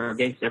that they're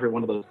against every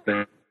one of those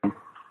things.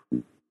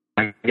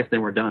 I guess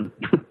then we're done.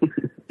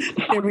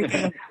 There we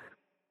go.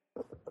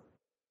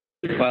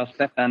 Well,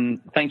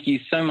 Stefan, thank you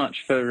so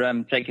much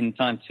for taking the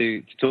time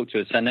to talk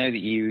to us. I know that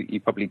you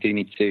probably do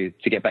need to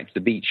get back to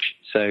the beach,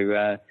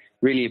 so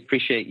really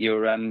appreciate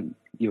your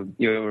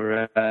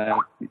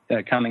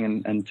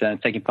coming and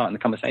taking part in the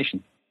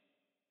conversation.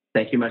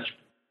 Thank you much.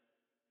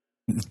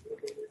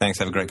 Thanks.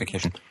 Have a great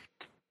vacation.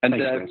 And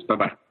thanks.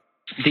 Bye-bye.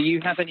 Do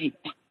you have any?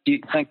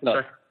 Thanks a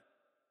lot.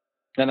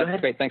 No,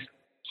 that's great. Thanks.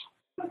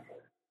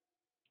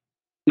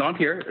 No, I'm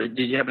here. Did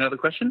you have another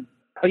question?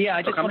 Oh yeah,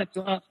 I just wanted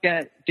to ask.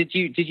 Did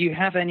you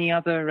have any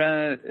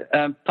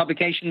other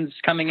publications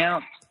coming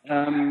out?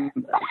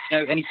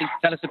 Anything to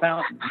tell us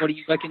about? What are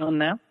you working on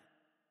now?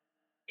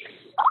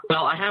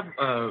 Well, I have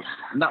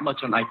not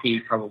much on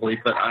IP probably,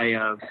 but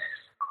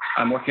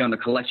I'm working on a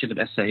collection of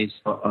essays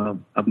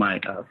of my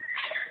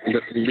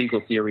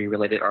legal theory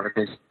related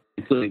articles,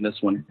 including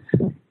this one.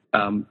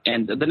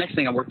 And the next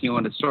thing I'm working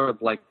on is sort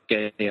of like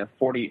a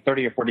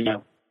 30 or 40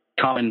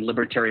 common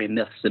libertarian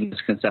myths and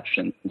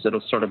misconceptions.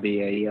 It'll sort of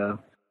be a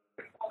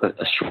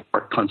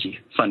short, punchy,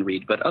 fun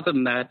read. But other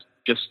than that,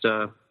 just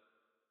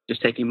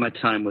taking my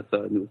time with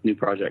new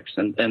projects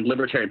and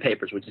libertarian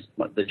papers, which is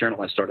the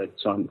journal I started.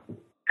 So I'm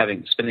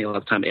spending a lot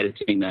of time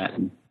editing that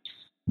and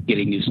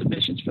getting new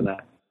submissions for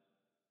that.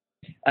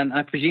 And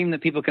I presume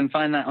that people can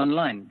find that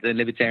online, the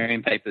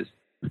libertarian papers.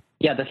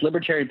 Yeah, that's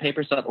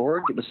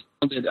libertarianpapers.org. It was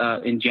founded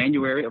in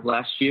January of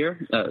last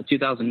year,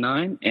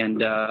 2009,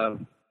 and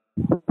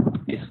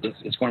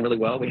it's going really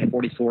well. We had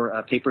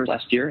 44 papers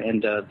last year,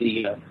 and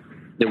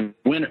the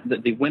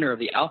winner of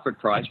the Alfred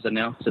Prize was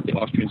announced at the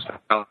Austrian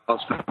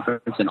Scholars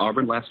Conference in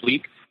Auburn last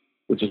week,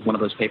 which is one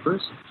of those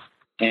papers.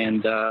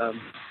 And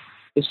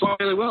it's going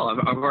really well.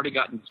 I've already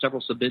gotten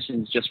several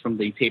submissions just from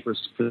the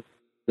papers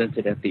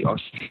presented at the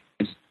Austrian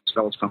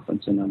Scholars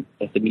Conference and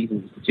at the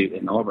Mises Institute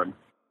in Auburn.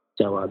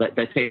 So that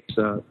takes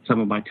some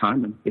of my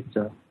time, and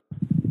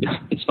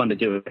it's fun to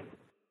do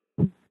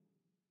it.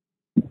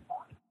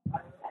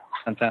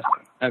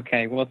 Fantastic.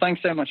 Okay. Well,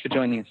 thanks so much for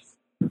joining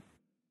us.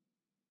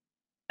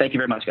 Thank you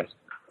very much, guys.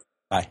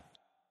 Bye.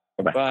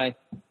 Bye-bye. Bye.